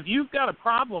so if you've got a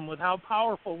problem with how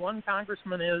powerful one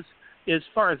congressman is, as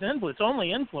far as influence,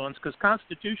 only influence, because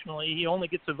constitutionally he only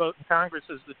gets a vote in Congress,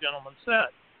 as the gentleman said.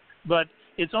 But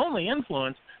it's only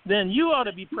influence, then you ought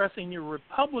to be pressing your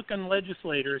Republican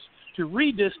legislators to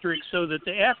redistrict so that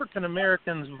the African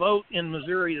Americans' vote in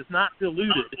Missouri is not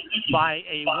diluted by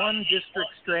a one-district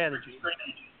strategy.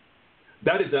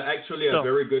 That is actually a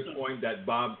very good point that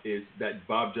Bob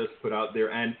just put out there.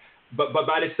 But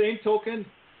by the same token,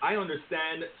 I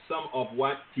understand some of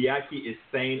what Tiaki is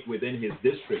saying within his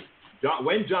district.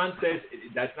 When John says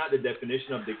that's not the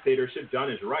definition of dictatorship,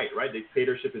 John is right?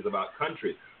 Dictatorship is about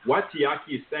country. What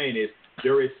Tiaki is saying is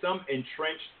there is some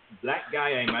entrenched black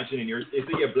guy, I imagine, is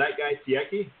he a black guy,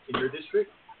 Tiaki, in your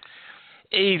district?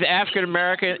 He's African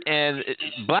American, and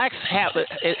blacks happen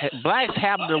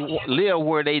to live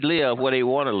where they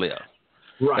want to live.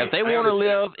 Right. If they want to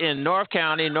live in North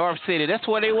County, North City, that's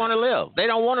where they want to live. They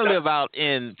don't want to live out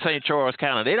in St. Charles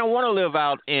County. They don't want to live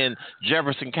out in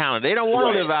Jefferson County. They don't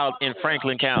want to live out in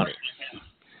Franklin County.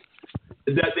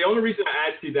 The only reason I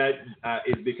ask you that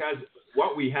is because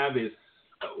what we have is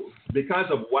because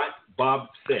of what Bob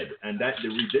said, and that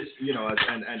and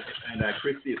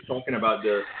Christy is talking about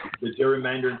the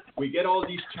gerrymandering. We get all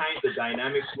these kinds of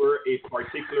dynamics where a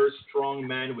particular strong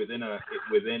man within a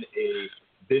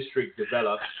district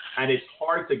develops, and it's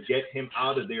hard to get him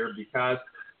out of there because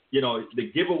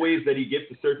the giveaways that he gives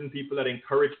to certain people that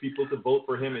encourage people to vote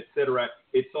for him, etc.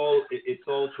 It's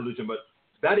all collusion. But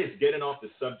that is getting off the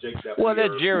subject. That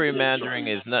gerrymandering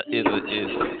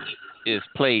is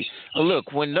played.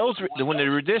 Look, when the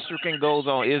redistricting goes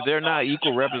on, is there not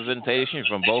equal representation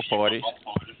from both parties?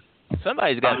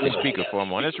 Somebody's got the speakerphone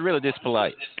on. It's really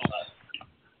dispolite.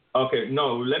 Okay,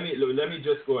 no, let me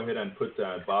just go ahead and put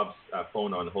Bob's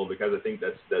phone on hold because I think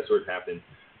that's what happened.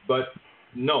 But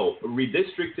no,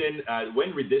 redistricting,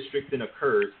 when redistricting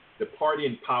occurs, the party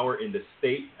in power in the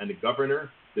state and the governor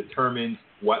determines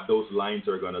what those lines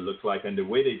are going to look like. And the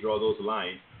way they draw those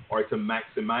lines are to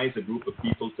maximize a group of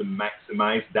people, to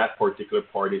maximize that particular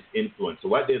party's influence. So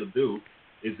what they'll do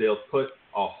is they'll put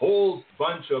a whole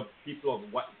bunch of people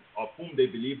of whom they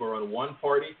believe are on one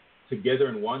party together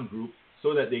in one group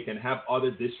so that they can have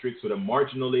other districts with a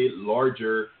marginally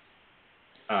larger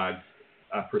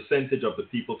percentage of the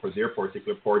people for their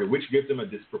particular party, which gives them a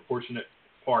disproportionate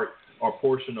part or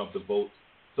portion of the vote.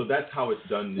 So that's how it's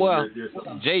done. Well,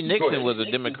 Jay Nixon was a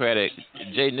Democratic.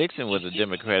 Jay Nixon was a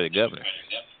Democratic governor.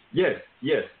 Yes,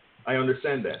 I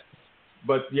understand that.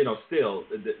 But, still,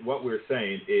 what we're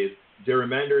saying is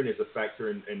gerrymandering is a factor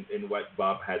in what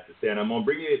Bob had to say. And I'm going to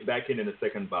bring it back in a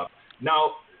second, Bob.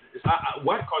 Now,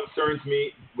 what concerns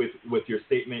me with your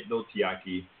statement, though,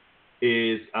 Tiaki,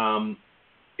 is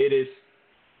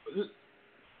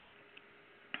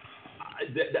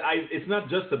it's not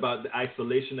just about the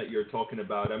isolation that you're talking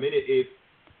about. I mean,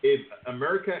 if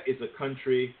America is a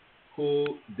country who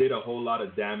did a whole lot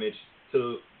of damage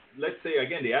to, let's say,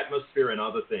 again, the atmosphere and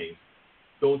other things,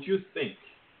 don't you think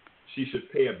she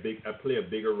should play a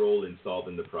bigger role in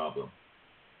solving the problem?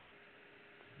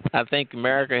 I think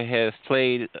America has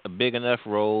played a big enough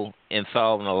role in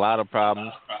solving a lot of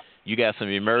problems. You got some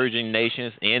emerging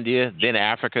nations, India, then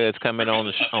Africa is coming on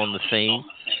the scene.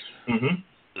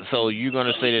 Mm-hmm. So you're going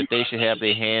to say that they should have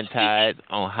their hand tied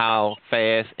on how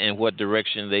fast and what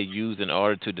direction they use in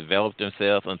order to develop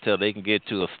themselves until they can get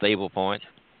to a stable point?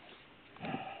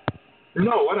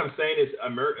 No, what I'm saying is,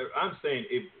 I'm saying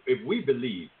if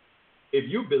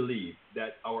you believe that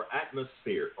our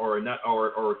atmosphere or not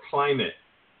our climate,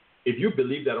 if you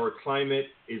believe that our climate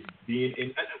is being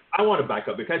I want to back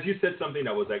up because you said something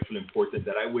that was actually important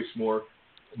that I wish more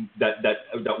that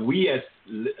we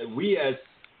as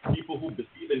people who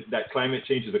believe in that climate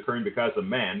change is occurring because of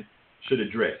man should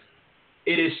address.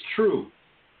 It is true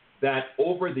that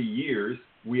over the years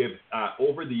we've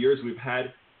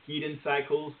had heating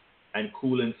cycles and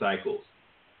cooling cycles.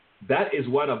 That is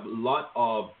what a lot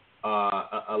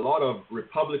of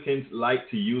Republicans like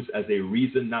to use as a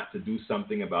reason not to do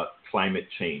something about climate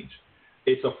change.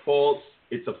 It's a false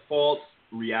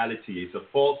reality. It's a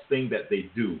false thing that they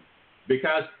do,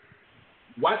 because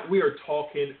what we are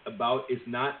talking about is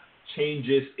not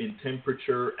changes in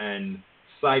temperature and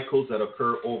cycles that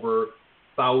occur over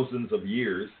thousands of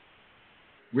years.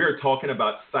 We're talking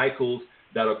about cycles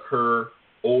that occur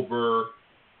over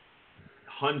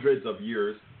hundreds of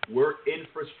years where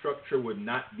infrastructure would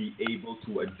not be able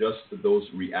to adjust to those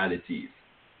realities.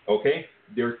 Okay?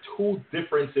 There are two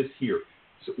differences here.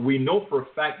 So we know for a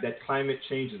fact that climate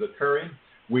change is occurring.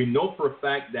 We know for a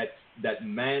fact that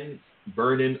man's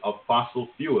burning of fossil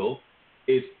fuel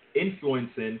is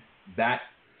influencing that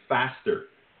faster.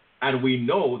 And we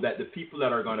know that the people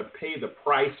that are going to pay the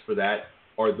price for that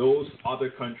are those other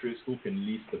countries who can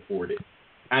least afford it.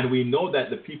 And we know that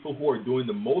the people who are doing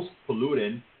the most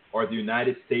polluting are the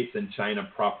United States and China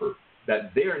proper.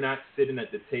 That they're not sitting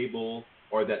at the table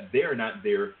or that they're not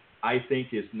there, I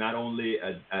think is not only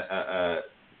a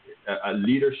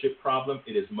leadership problem,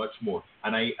 it is much more.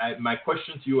 And my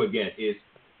question to you again is,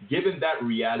 given that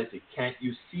reality, can't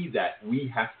you see that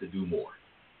we have to do more?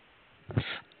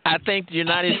 I think the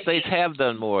United States have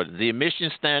done more. The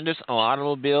emission standards on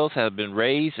automobiles have been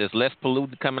raised. There's less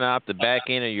pollutant coming out the back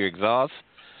end of your exhaust.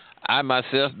 I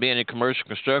myself, being in commercial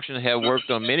construction, have worked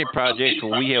on many projects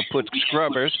where we have put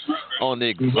scrubbers on the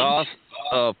exhaust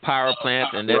of power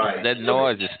plants, and that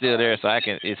noise is still there. So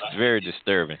it's very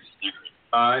disturbing.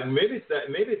 Maybe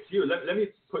it's you. Let me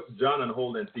put John on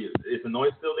hold and see. Is the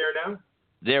noise still there now?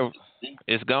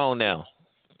 It's gone now.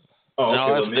 Oh, okay.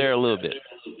 No, it's there a little bit.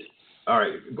 All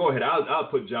right, go ahead. I'll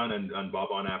put John and Bob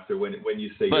on after when you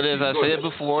say. But as I said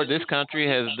before, this country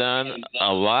has done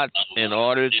a lot in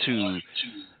order to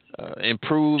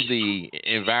improve the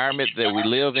environment that we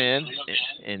live in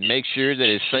and make sure that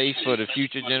it's safe for the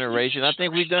future generation. I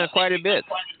think we've done quite a bit.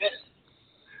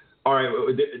 All right,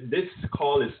 this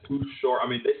call is too short. I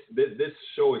mean, this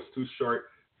show is too short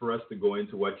for us to go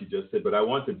into what you just said, but I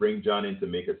want to bring John in to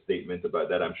make a statement about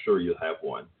that. I'm sure you'll have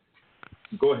one.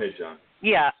 Go ahead, John.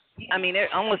 Yeah. I mean,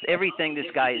 almost everything this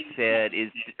guy has said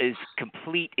is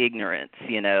complete ignorance,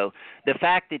 you know. The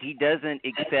fact that he doesn't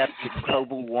accept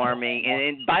global warming,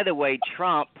 and by the way,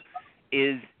 Trump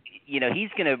is, you know, he's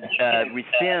going to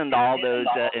rescind all those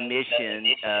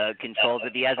emission controls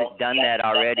if he hasn't done that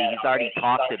already. He's already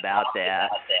talked about that.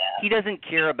 He doesn't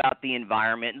care about the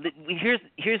environment.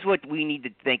 Here's what we need to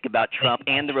think about Trump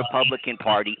and the Republican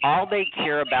Party. All they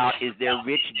care about is their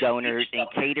rich donors and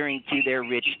catering to their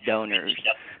rich donors.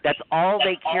 That's all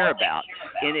they care about.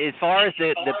 And as far as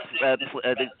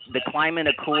the climate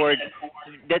accord,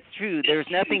 that's true. There's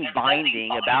nothing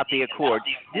binding about the accord.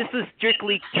 This was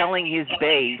strictly telling his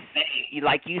base,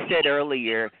 like you said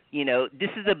earlier, this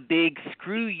is a big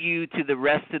screw you to the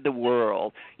rest of the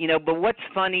world. But what's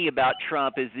funny about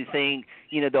Trump is he's saying,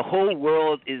 the whole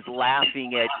world is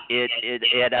laughing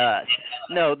at us.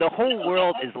 No, the whole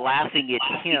world is laughing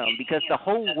at him because the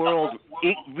whole world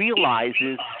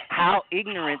realizes how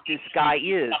ignorant this guy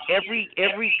is.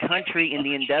 Every country in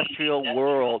the industrial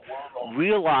world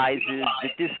realizes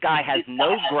that this guy has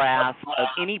no grasp of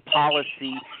any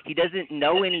policy. He doesn't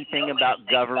know anything about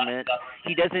government.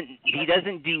 He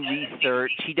doesn't do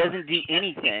research. He doesn't do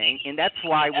anything, and that's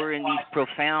why we're in these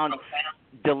profound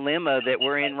dilemma that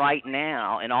we're in right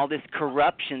now and all this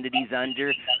corruption that he's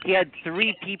under. He had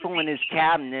 3 people in his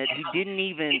cabinet who didn't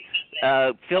even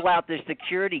fill out their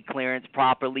security clearance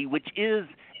properly, which is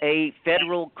a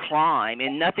federal crime,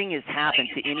 and nothing has happened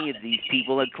to any of these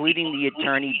people, including the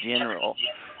Attorney General.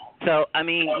 So, I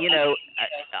mean,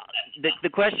 the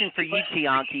question for you,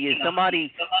 Tianki, is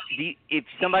if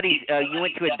somebody you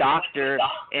went to a doctor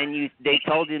and they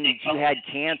told him that you had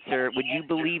cancer, would you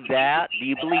believe that? Do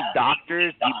you believe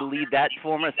doctors? Do you believe that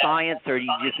form of science, or do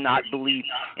you just not believe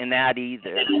in that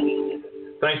either?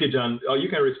 Thank you, John. Oh, you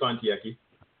can respond, Tianki.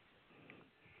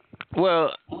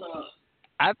 Well,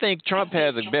 I think Trump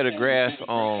has a better grasp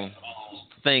on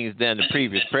things than the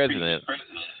previous president.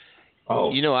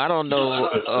 Oh. I don't know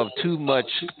of too much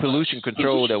pollution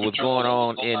control that was going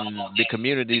on in the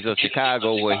communities of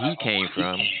Chicago where he came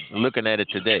from, looking at it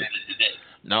today.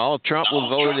 No, Trump was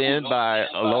voted in by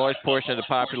a large portion of the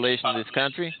population of this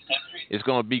country. It's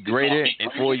going to be greater in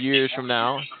 4 years from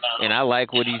now, and I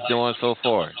like what he's doing so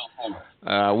far.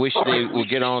 I wish they would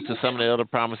get on to some of the other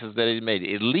promises that he made.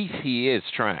 At least he is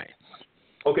trying.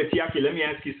 Okay, Tianki, let me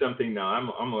ask you something now.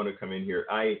 I'm going to come in here.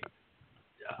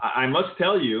 I must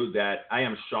tell you that I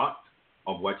am shocked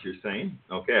of what you're saying.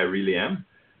 Okay, I really am.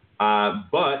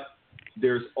 But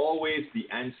there's always the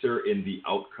answer in the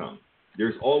outcome.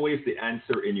 There's always the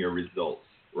answer in your results,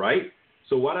 right?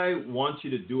 So what I want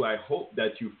you to do, I hope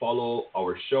that you follow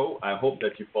our show. I hope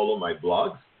that you follow my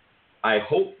blogs. I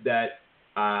hope that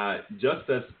just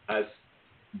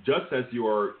as you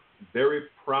are very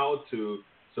proud to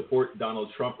support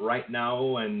Donald Trump right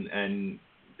now and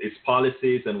his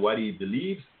policies and what he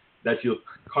believes, that you'll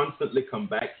constantly come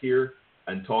back here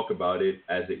and talk about it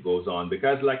as it goes on.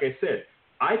 Because like I said,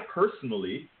 I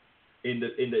personally, in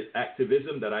the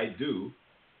activism that I do,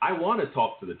 I want to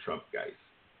talk to the Trump guys.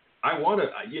 I want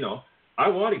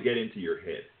to get into your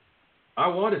head. I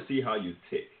want to see how you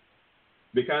tick.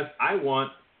 Because I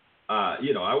want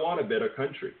a better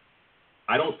country.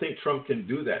 I don't think Trump can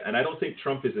do that. And I don't think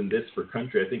Trump is in this for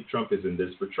country. I think Trump is in this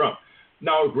for Trump.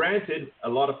 Now, granted, a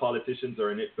lot of politicians are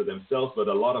in it for themselves, but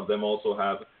a lot of them also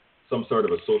have some sort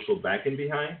of a social backing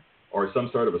behind or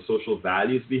some sort of a social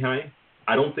values behind.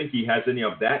 I don't think he has any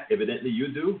of that. Evidently,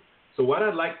 you do. So what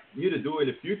I'd like you to do in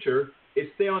the future is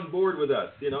stay on board with us.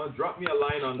 Drop me a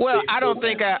line on Well, Facebook. I don't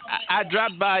think I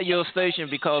dropped by your station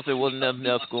because there wasn't nothing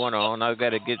else going on. I've got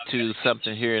to get to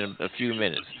something here in a few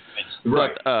minutes.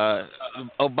 Right. But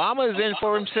Obama is in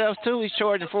for himself, too. He's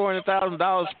charging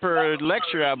 $400,000 per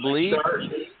lecture, I believe. Sir,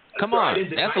 Come sir, on.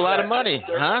 That's a lot of money,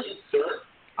 sir, huh? Sir,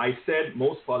 I said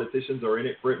most politicians are in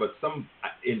it for it, but some,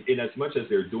 in as much as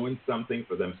they're doing something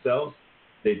for themselves,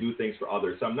 they do things for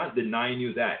others. So I'm not denying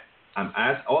you that.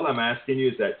 All I'm asking you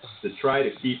is that to try to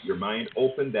keep your mind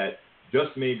open that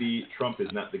just maybe Trump is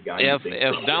not the guy.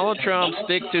 If Donald Trump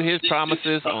sticks to his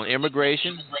promises on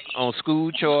immigration, on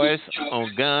school choice,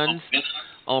 on guns,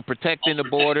 on protecting the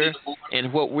border,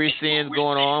 and what we're seeing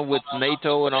going on with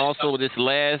NATO and also this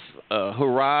last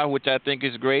hurrah, which I think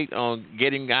is great, on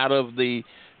getting out of the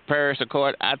Paris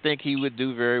Accord, I think he would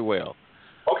do very well.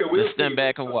 Okay, we'll stand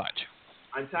back and watch.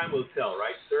 And time will tell,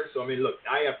 right, sir? So, I mean, look,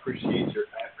 I appreciate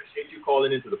you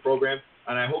calling into the program,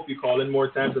 and I hope you call in more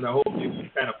times, and I hope you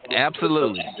kind of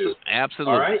Absolutely.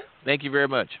 Absolutely. All right? Thank you very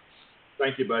much.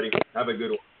 Thank you, buddy. Have a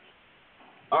good one.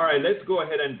 All right, let's go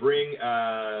ahead and bring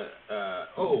I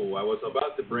was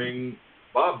about to bring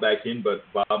Bob back in, but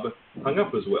Bob hung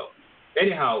up as well.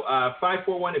 Anyhow,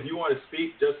 541, if you want to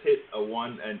speak, just hit a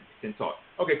 1 and can talk.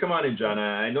 Okay, come on in, John.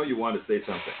 I know you want to say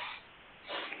something.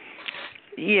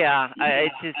 Yeah,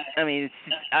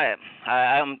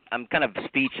 I'm kind of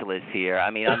speechless here. I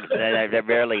mean, that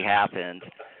rarely happens.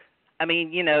 I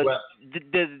mean,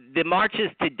 the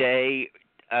marches today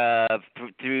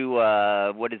through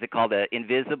what is it called,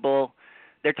 Invisible?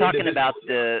 They're talking about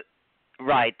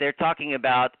they're talking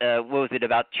about what was it,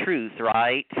 about truth,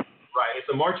 right? Right, it's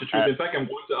a march of truth. In fact, I'm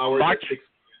going to our 6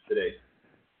 today.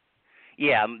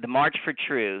 Yeah, the March for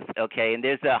Truth, okay, and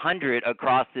there's 100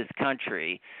 across this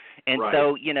country. And Right.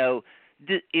 so,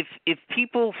 if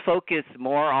people focus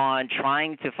more on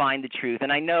trying to find the truth,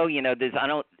 and I know,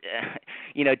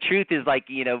 truth is like,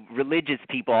 religious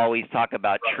people always talk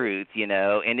about truth,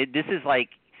 and this is like,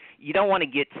 you don't want to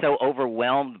get so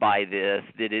overwhelmed by this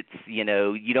that it's,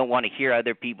 you don't want to hear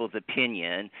other people's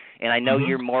opinion. And I know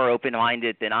you're more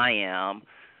open-minded than I am,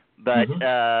 but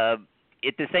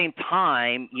at the same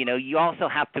time, you also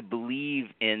have to believe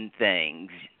in things.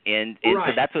 And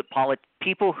so that's what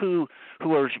people who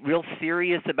are real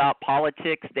serious about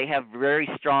politics, they have very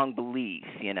strong beliefs,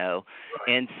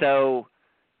 And so,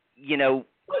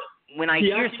 when I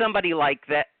hear somebody like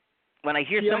that,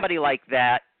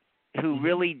 who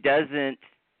really doesn't,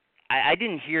 I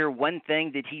didn't hear one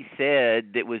thing that he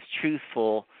said that was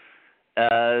truthful,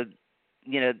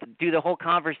 through the whole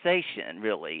conversation,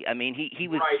 really. I mean, he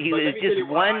was just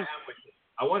one.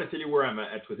 I want to tell you where I'm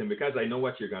at with him because I know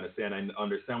what you're going to say and I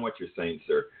understand what you're saying,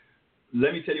 sir.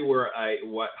 Let me tell you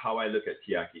how I look at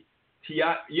Tiaki.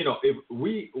 If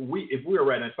we are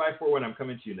right, and 541, I'm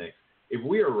coming to you next. If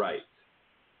we are right,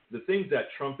 the things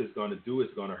that Trump is going to do is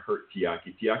going to hurt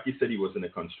Tiaki. Tiaki said he was in the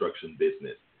construction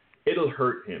business. It'll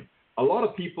hurt him. A lot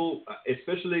of people,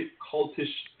 especially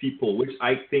cultish people, which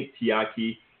I think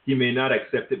Tiaki, he may not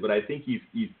accept it, but I think he's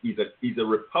a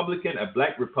Republican, a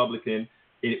black Republican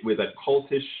with a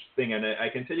cultish thing. And I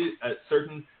can tell you a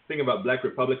certain thing about black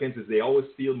Republicans is they always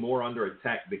feel more under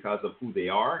attack because of who they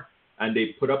are, and they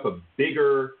put up a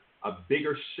bigger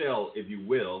shell, if you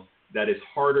will, that is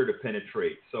harder to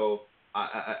penetrate. So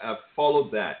I've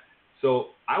followed that. So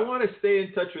I want to stay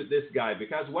in touch with this guy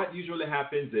because what usually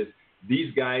happens is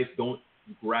these guys don't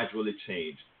gradually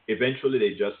change. Eventually they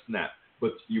just snap.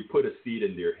 But you put a seed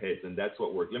in their heads, and that's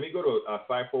what works. Let me go to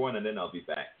 541, and then I'll be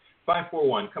back.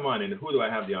 541, come on in. Who do I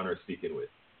have the honor of speaking with?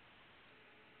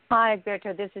 Hi,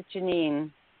 Berto. This is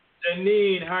Janine.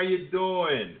 Janine, how you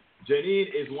doing? Janine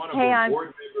is one of the board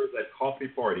members at Coffee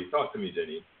Party. Talk to me,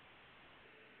 Janine.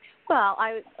 Well,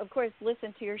 I, of course,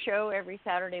 listen to your show every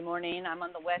Saturday morning. I'm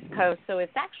on the West Coast, so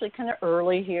it's actually kind of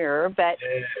early here. But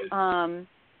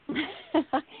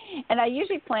and I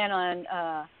usually plan on,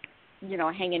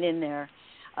 hanging in there.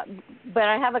 But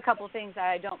I have a couple of things that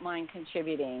I don't mind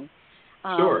contributing.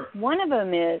 Sure. One of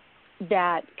them is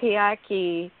that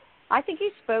Kiyaki, I think he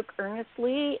spoke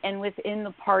earnestly and within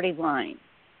the party line.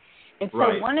 And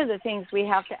so one of the things we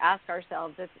have to ask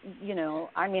ourselves is,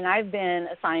 I've been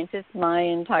a scientist my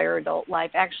entire adult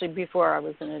life, actually before I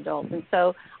was an adult. And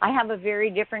so I have a very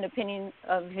different opinion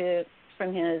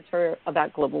from his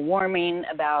about global warming,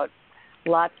 about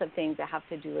lots of things that have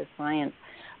to do with science.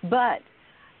 But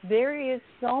there is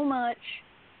so much,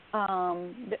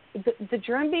 the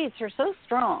drum beats are so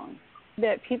strong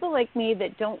that people like me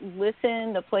that don't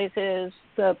listen the places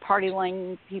the party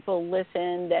line people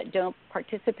listen, that don't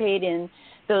participate in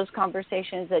those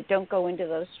conversations, that don't go into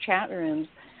those chat rooms,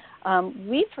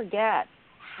 we forget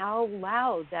how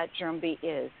loud that drumbeat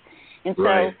is. And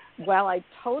so while I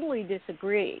totally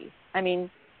disagree,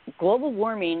 global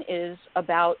warming is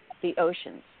about the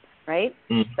oceans, right?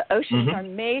 Mm-hmm. The oceans are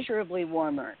measurably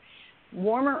warmer.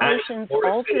 Warmer oceans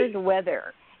alter the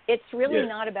weather. It's really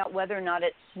not about whether or not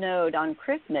it snowed on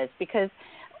Christmas, because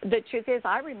the truth is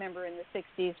I remember in the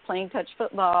 60s playing touch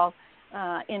football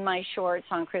in my shorts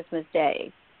on Christmas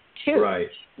Day. Shoot,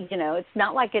 it's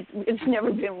not like it's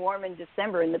never been warm in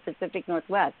December in the Pacific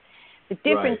Northwest. The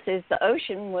difference is the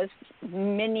ocean was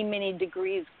many, many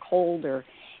degrees colder.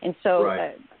 And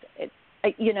so,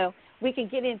 we can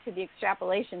get into the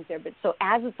extrapolations there, but so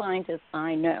as a scientist,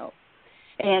 I know.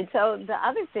 And so the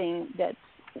other thing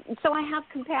so I have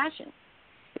compassion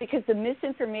because the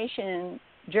misinformation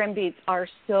drumbeats are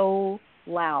so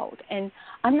loud. And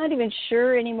I'm not even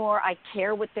sure anymore I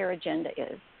care what their agenda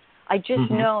is. I just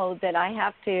know that I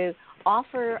have to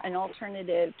offer an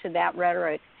alternative to that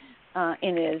rhetoric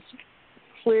in as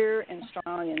clear and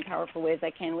strong and powerful way as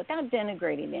I can without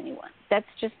denigrating anyone. That's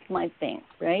just my thing,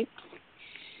 right?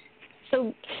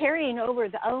 So carrying over,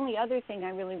 the only other thing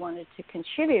I really wanted to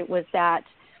contribute was that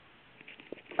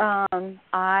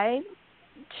I,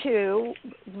 too,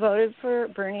 voted for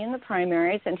Bernie in the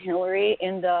primaries and Hillary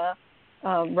in the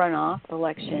runoff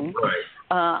election,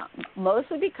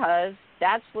 mostly because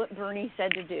that's what Bernie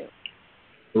said to do.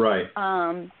 Right.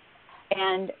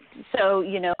 And so,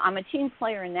 I'm a team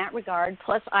player in that regard,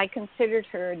 plus I considered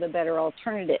her the better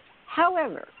alternative.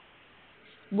 However,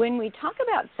 when we talk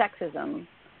about sexism,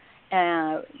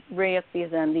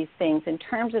 racism, these things, in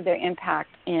terms of their impact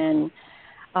in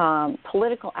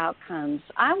political outcomes,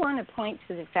 I want to point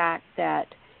to the fact that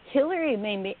Hillary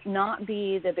may not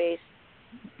be the base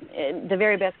the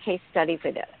very best case study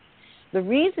for this. The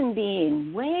reason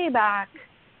being, way back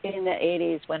in the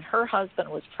 80s when her husband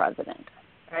was president,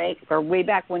 right, or way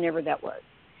back whenever that was,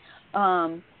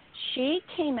 she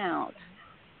came out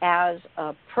as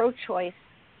a pro-choice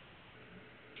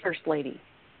first lady.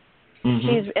 Mm-hmm.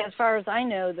 She's, as far as I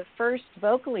know, the first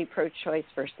vocally pro-choice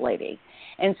first lady.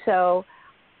 And so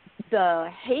the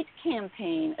hate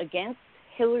campaign against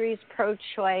Hillary's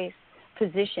pro-choice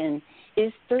position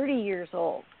is 30 years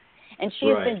old. And she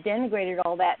has been denigrated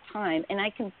all that time. And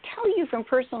I can tell you from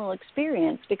personal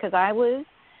experience, because I was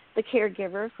the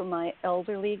caregiver for my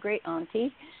elderly great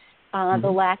auntie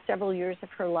the last several years of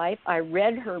her life. I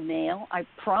read her mail. I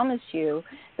promise you,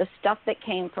 the stuff that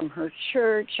came from her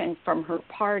church and from her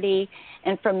party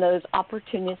and from those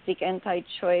opportunistic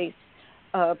anti-choice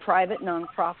private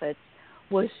nonprofits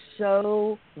was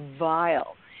so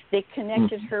vile. They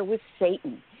connected her with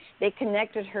Satan. They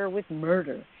connected her with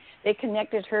murder. They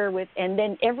connected her with, and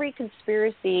then every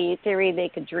conspiracy theory they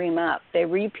could dream up, they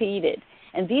repeated.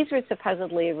 And these were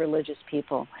supposedly religious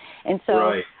people. And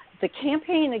so the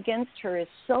campaign against her is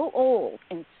so old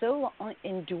and so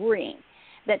enduring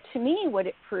that to me what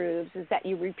it proves is that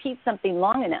you repeat something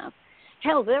long enough.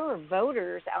 Hell, there were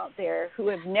voters out there who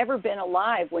have never been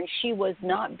alive when she was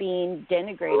not being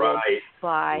denigrated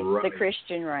by the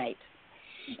Christian right.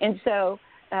 And so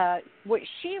what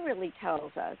she really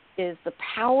tells us is the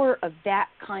power of that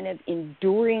kind of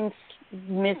enduring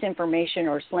misinformation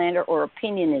or slander or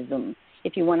opinionism,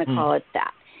 if you want to call it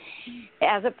that,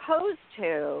 as opposed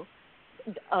to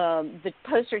the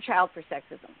poster child for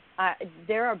sexism.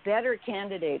 There are better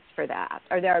candidates for that,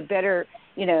 or there are better,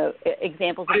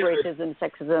 examples of racism,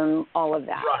 sexism, all of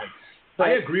that. Right. But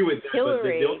I agree with that.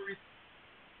 Hillary,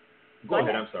 go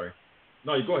ahead. I'm sorry.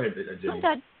 No, you go ahead, Jenny. I'm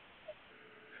done.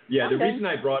 Yeah, the reason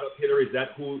I brought up Hillary is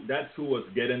that's who was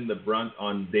getting the brunt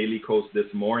on Daily Kos this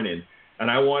morning,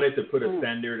 and I wanted to put a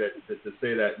standard to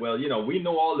say that, well, we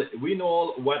know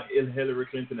all what Hillary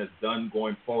Clinton has done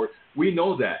going forward. We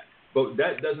know that, but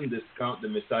that doesn't discount the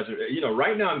misogyny.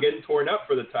 Right now I'm getting torn up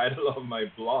for the title of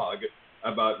my blog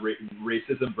about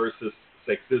racism versus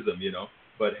sexism.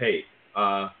 But hey,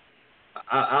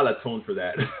 I'll atone for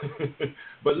that.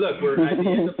 But look, we're at the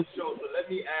end of the show, so let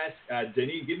me ask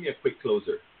Jenny, give me a quick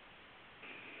closer.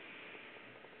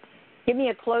 Give me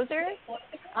a closer?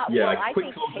 I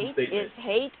think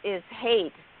hate is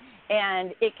hate.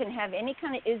 And it can have any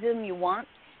kind of ism you want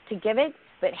to give it,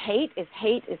 but hate is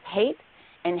hate is hate,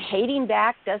 and hating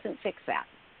back doesn't fix that.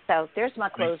 So there's my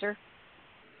closer.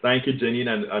 Thank you, Janine,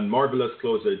 and marvelous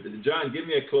closer. John, give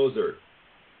me a closer.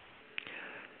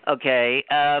 Okay.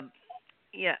 I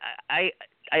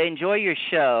enjoy your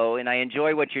show, and I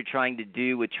enjoy what you're trying to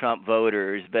do with Trump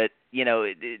voters, but,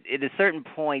 at a certain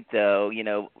point, though,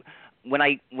 when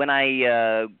I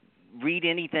read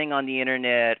anything on the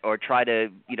internet or try to,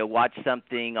 watch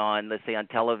something on, let's say, on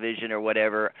television or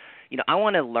whatever, I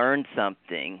want to learn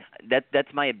something.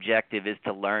 That's my objective, is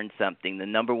to learn something, the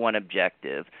number one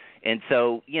objective. And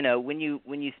so, when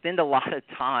you spend a lot of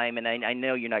time, and I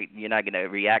know you're not going to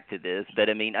react to this, but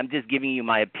I mean, I'm just giving you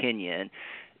my opinion,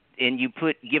 and you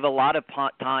give a lot of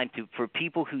time for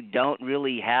people who don't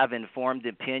really have informed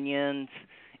opinions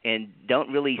and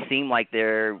don't really seem like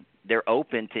they're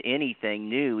open to anything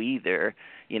new either.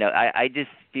 I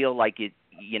just feel like you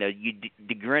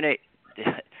degrade it.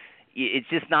 It's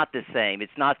just not the same.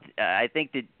 It's not. I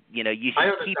think that you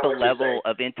should keep a level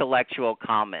of intellectual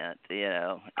comment.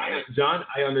 John,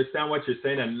 I understand what you're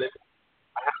saying, and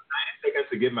I have 90 seconds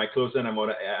to give my closer, and I'm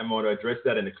gonna address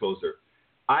that in the closer.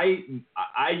 I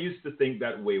used to think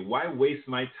that way. Why waste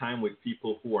my time with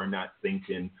people who are not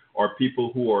thinking, or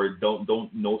people who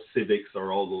don't know civics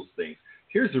or all those things?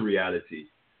 Here's the reality.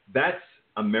 That's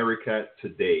America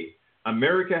today.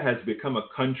 America has become a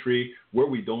country where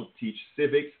we don't teach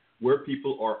civics, where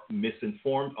people are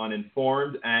misinformed,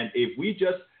 uninformed, and if we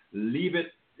just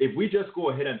go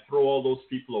ahead and throw all those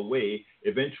people away,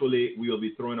 eventually we will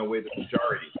be throwing away the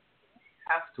majority. We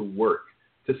have to work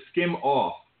to skim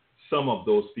off some of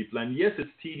those people. And yes, it's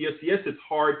tedious. Yes, it's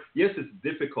hard. Yes, it's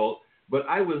difficult. But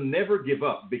I will never give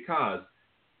up, because,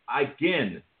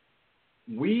 again,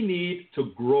 we need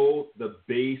to grow the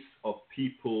base of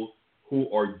people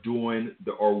who are doing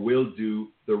or will do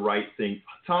the right thing.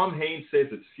 Tom Haynes says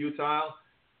it's futile.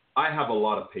 I have a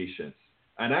lot of patience,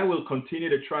 and I will continue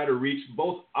to try to reach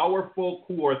both our folk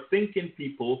who are thinking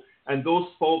people and those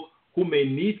folk who may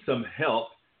need some help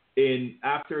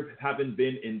after having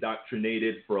been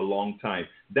indoctrinated for a long time.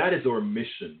 That is our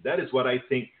mission. That is what I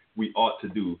think we ought to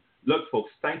do. Look,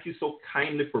 folks, thank you so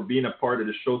kindly for being a part of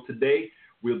the show today.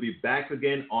 We'll be back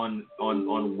again on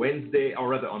Wednesday, or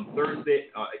rather on Thursday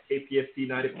at KPFT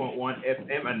 90.1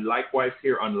 FM, and likewise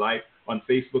here on live on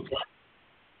Facebook.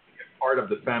 Part of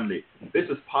the family. This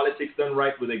is Politics Done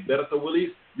Right with Egberto Willis.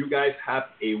 You guys have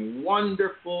a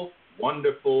wonderful,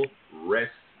 wonderful rest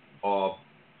of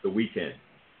the weekend.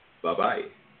 Bye-bye.